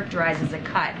characterize as a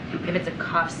cut if it's a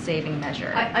cost-saving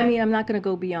measure? I mean, I'm not going to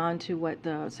go beyond to what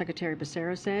the Secretary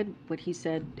Becerra said. What he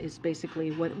said is basically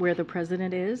where the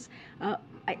president is.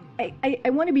 I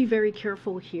want to be very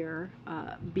careful here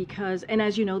because, and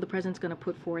as you know, the president's going to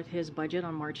put forth his budget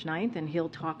on March 9th, and he'll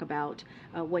talk about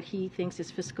what he thinks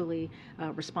is fiscally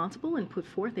responsible and put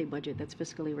forth a budget that's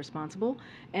fiscally responsible.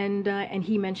 And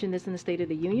he mentioned this in the State of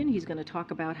the Union. He's going to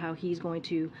talk about how he's going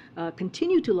to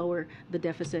continue to lower the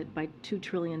deficit by $2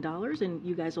 trillion, and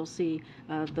you guys will see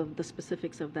the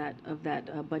specifics of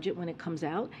that budget when it comes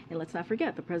out. And let's not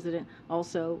forget, the president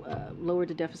also lowered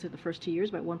the deficit the first 2 years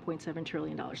by $1.7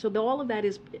 trillion. So all of that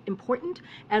is important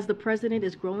as the president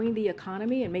is growing the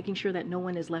economy and making sure that no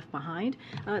one is left behind,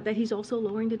 that he's also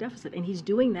lowering the deficit. And he's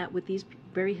doing that with these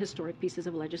very historic pieces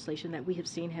of legislation that we have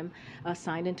seen him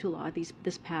sign into law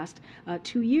this past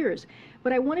 2 years.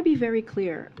 But I want to be very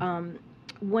clear.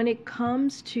 When it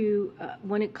comes to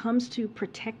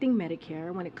protecting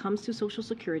Medicare, when it comes to Social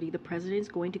Security, the president is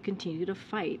going to continue to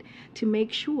fight to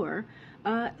make sure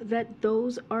that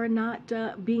those are not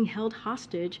being held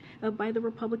hostage by the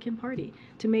Republican Party,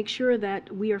 to make sure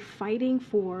that we are fighting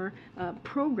for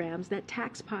programs that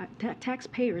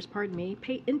taxpayers,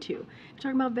 pay into. We're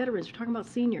talking about veterans, we're talking about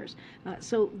seniors.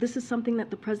 So this is something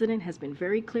that the president has been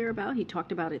very clear about. He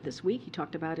talked about it this week. He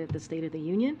talked about it at the State of the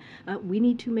Union. We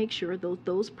need to make sure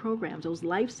those programs, those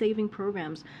life-saving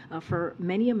programs for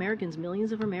many Americans,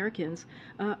 millions of Americans,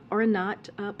 are not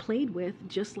played with,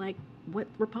 just like what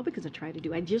Republicans are trying to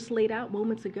do. I just laid out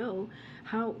moments ago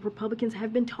how Republicans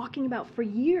have been talking about for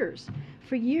years,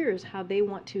 how they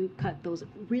want to cut those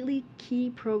really key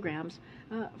programs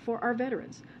for our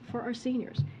veterans, for our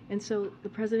seniors. And so the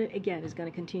president, again, is going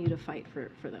to continue to fight for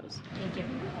those. Thank you.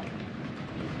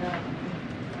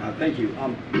 Thank you.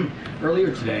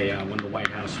 Earlier today, when the White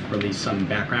House released some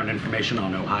background information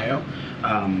on Ohio,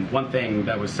 one thing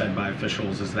that was said by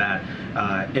officials is that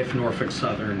if Norfolk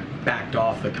Southern backed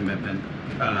off the commitment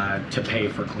to pay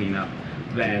for cleanup,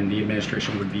 then the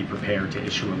administration would be prepared to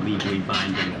issue a legally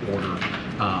binding order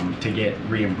to get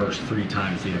reimbursed 3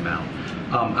 times the amount.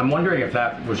 I'm wondering if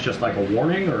that was just like a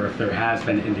warning, or if there has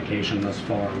been indication thus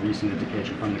far, a recent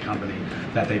indication from the company,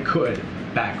 that they could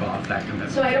back off that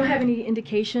commitment. So I don't have any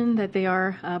indication that they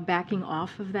are backing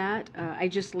off of that. I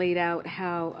just laid out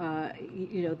how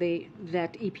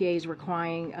that EPA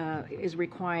is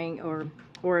requiring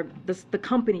or the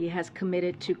company has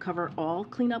committed to cover all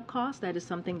cleanup costs. That is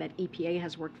something that EPA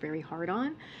has worked very hard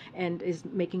on and is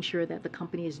making sure that the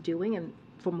company is doing. And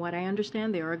from what I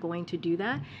understand, they are going to do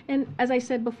that. And as I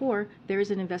said before, there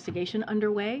is an investigation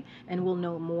underway, and we'll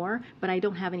know more, but I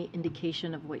don't have any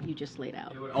indication of what you just laid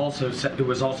out. It was also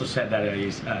said that a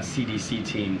CDC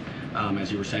team,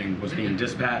 as you were saying, was being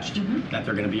dispatched, that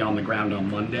they're going to be on the ground on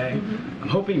Monday. I'm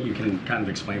hoping you can kind of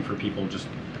explain for people just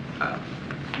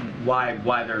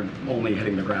why they're only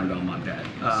hitting the ground on Monday,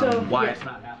 why it's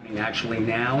not happening actually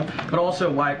now, but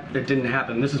also why it didn't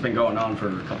happen. This has been going on for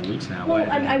a couple weeks now. Well,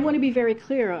 I want to be very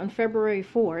clear. On February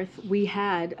 4th, we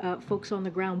had folks on the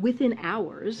ground within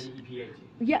hours. The EPA team.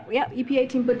 Yeah, EPA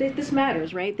team, but this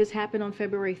matters, right? This happened on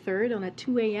February 3rd, and at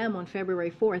 2 a.m. on February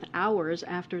 4th, hours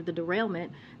after the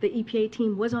derailment, the EPA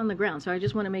team was on the ground. So I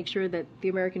just want to make sure that the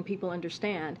American people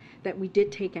understand that we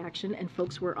did take action and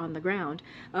folks were on the ground.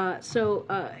 So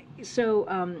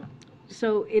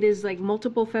it is like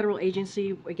multiple federal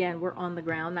agency, again, we're on the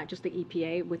ground, not just the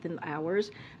EPA, within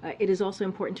hours. It is also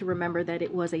important to remember that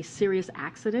it was a serious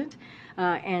accident.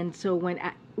 And so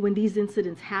when these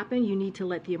incidents happen, you need to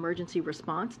let the emergency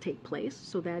response take place.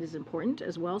 So that is important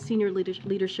as well. Senior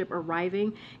leadership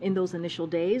arriving in those initial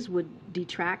days would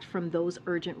detract from those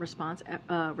urgent response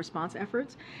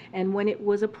efforts. And when it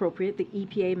was appropriate, the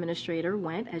EPA administrator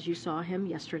went, as you saw him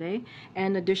yesterday,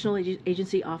 and additional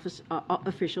agency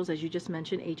officials, as you just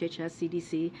mentioned, HHS,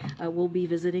 CDC, will be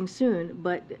visiting soon.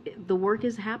 But the work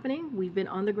is happening. We've been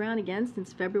on the ground again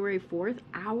since February 4th,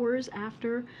 hours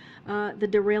after the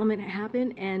derailment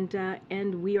happened,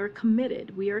 and we are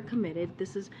committed. We are committed.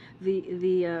 This is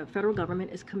the federal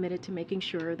government is committed to making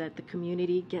sure that the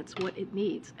community gets what it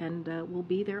needs, and we'll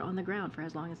be there on the ground for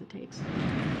as long as it takes.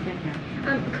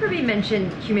 Kirby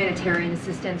mentioned humanitarian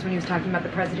assistance when he was talking about the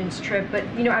president's trip, but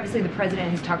obviously the president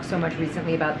has talked so much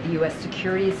recently about the U.S.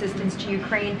 security assistance to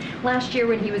Ukraine. Last year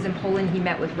when he was in Poland, he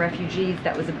met with refugees.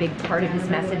 That was a big part of his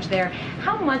message there.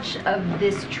 How much of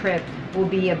this trip will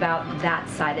be about that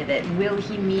side of it? Will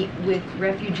he meet with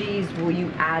refugees? Will you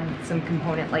add some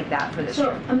component like that for this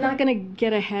trip? I'm not going to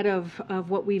get ahead of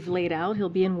what we've laid out. He'll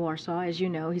be in Warsaw, as you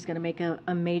know. He's going to make a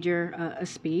major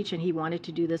speech, and he wanted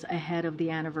to do this ahead of the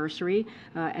anniversary.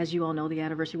 As you all know, the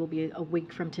anniversary will be a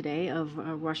week from today of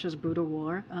Russia's brutal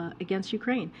war against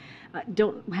Ukraine.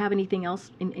 Don't have anything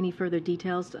else in any further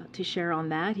details to share on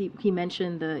that. He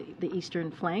mentioned the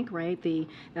eastern flank, right?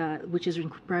 Which is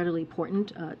incredibly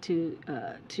important to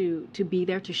be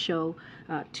there to show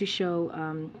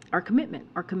our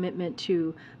commitment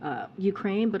to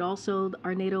Ukraine, but also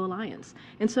our NATO alliance.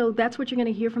 And so that's what you're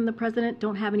going to hear from the president.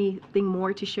 Don't have anything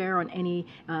more to share on any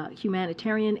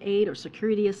humanitarian aid or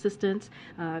security assistance.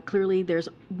 Clearly,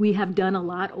 we have done a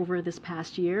lot over this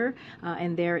past year,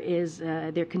 and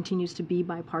there continues to be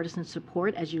bipartisan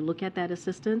support as you look at that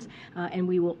assistance, and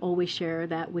we will always share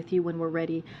that with you when we're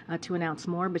ready to announce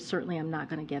more. But certainly, I'm not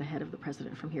going to get ahead of the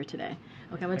president from here today.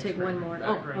 Okay, I'm going to take one more.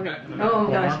 Oh, okay. Oh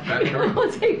gosh,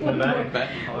 I'll take one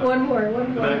more.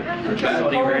 One more.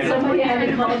 Somebody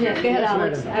haven't called yet. Go ahead,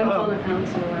 Alex. I haven't called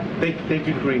Alex. Thank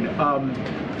you, Corinne.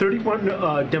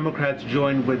 31 Democrats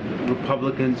joined with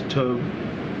Republicans to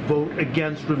vote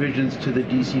against revisions to the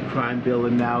D.C. crime bill,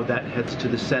 and now that heads to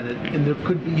the Senate. And there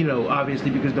could be, obviously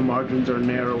because the margins are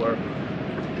narrower,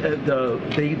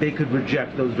 they could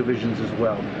reject those revisions as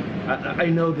well. I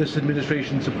know this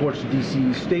administration supports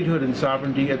D.C. statehood and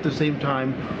sovereignty. At the same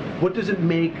time, what does it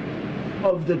make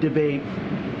of the debate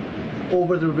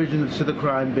over the revisions to the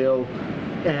crime bill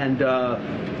and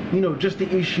just the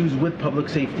issues with public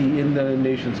safety in the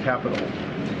nation's capital?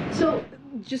 So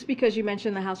just because you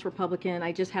mentioned the House Republican,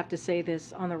 I just have to say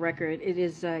this on the record. It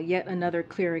is yet another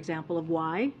clear example of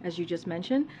why, as you just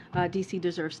mentioned, D.C.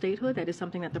 deserves statehood. That is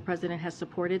something that the president has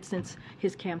supported since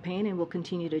his campaign and will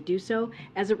continue to do so.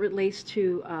 As it relates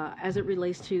to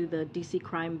the D.C.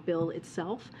 crime bill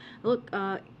itself, look,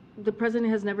 the president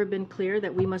has never been clear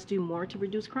that we must do more to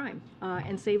reduce crime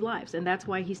and save lives, and that's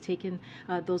why he's taken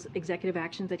those executive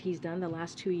actions that he's done the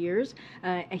last 2 years.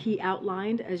 He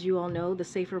outlined, as you all know, the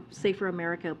Safer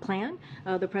America plan.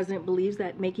 The president believes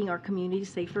that making our communities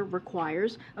safer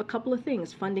requires a couple of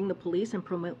things: funding the police and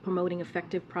promoting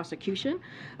effective prosecution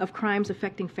of crimes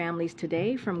affecting families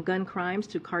today, from gun crimes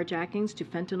to carjackings to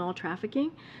fentanyl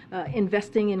trafficking,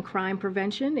 investing in crime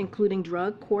prevention, including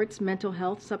drug courts, mental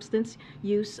health, substance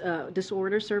use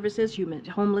disorder services,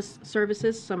 homeless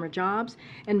services, summer jobs,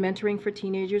 and mentoring for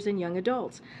teenagers and young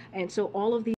adults. And so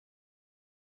all of these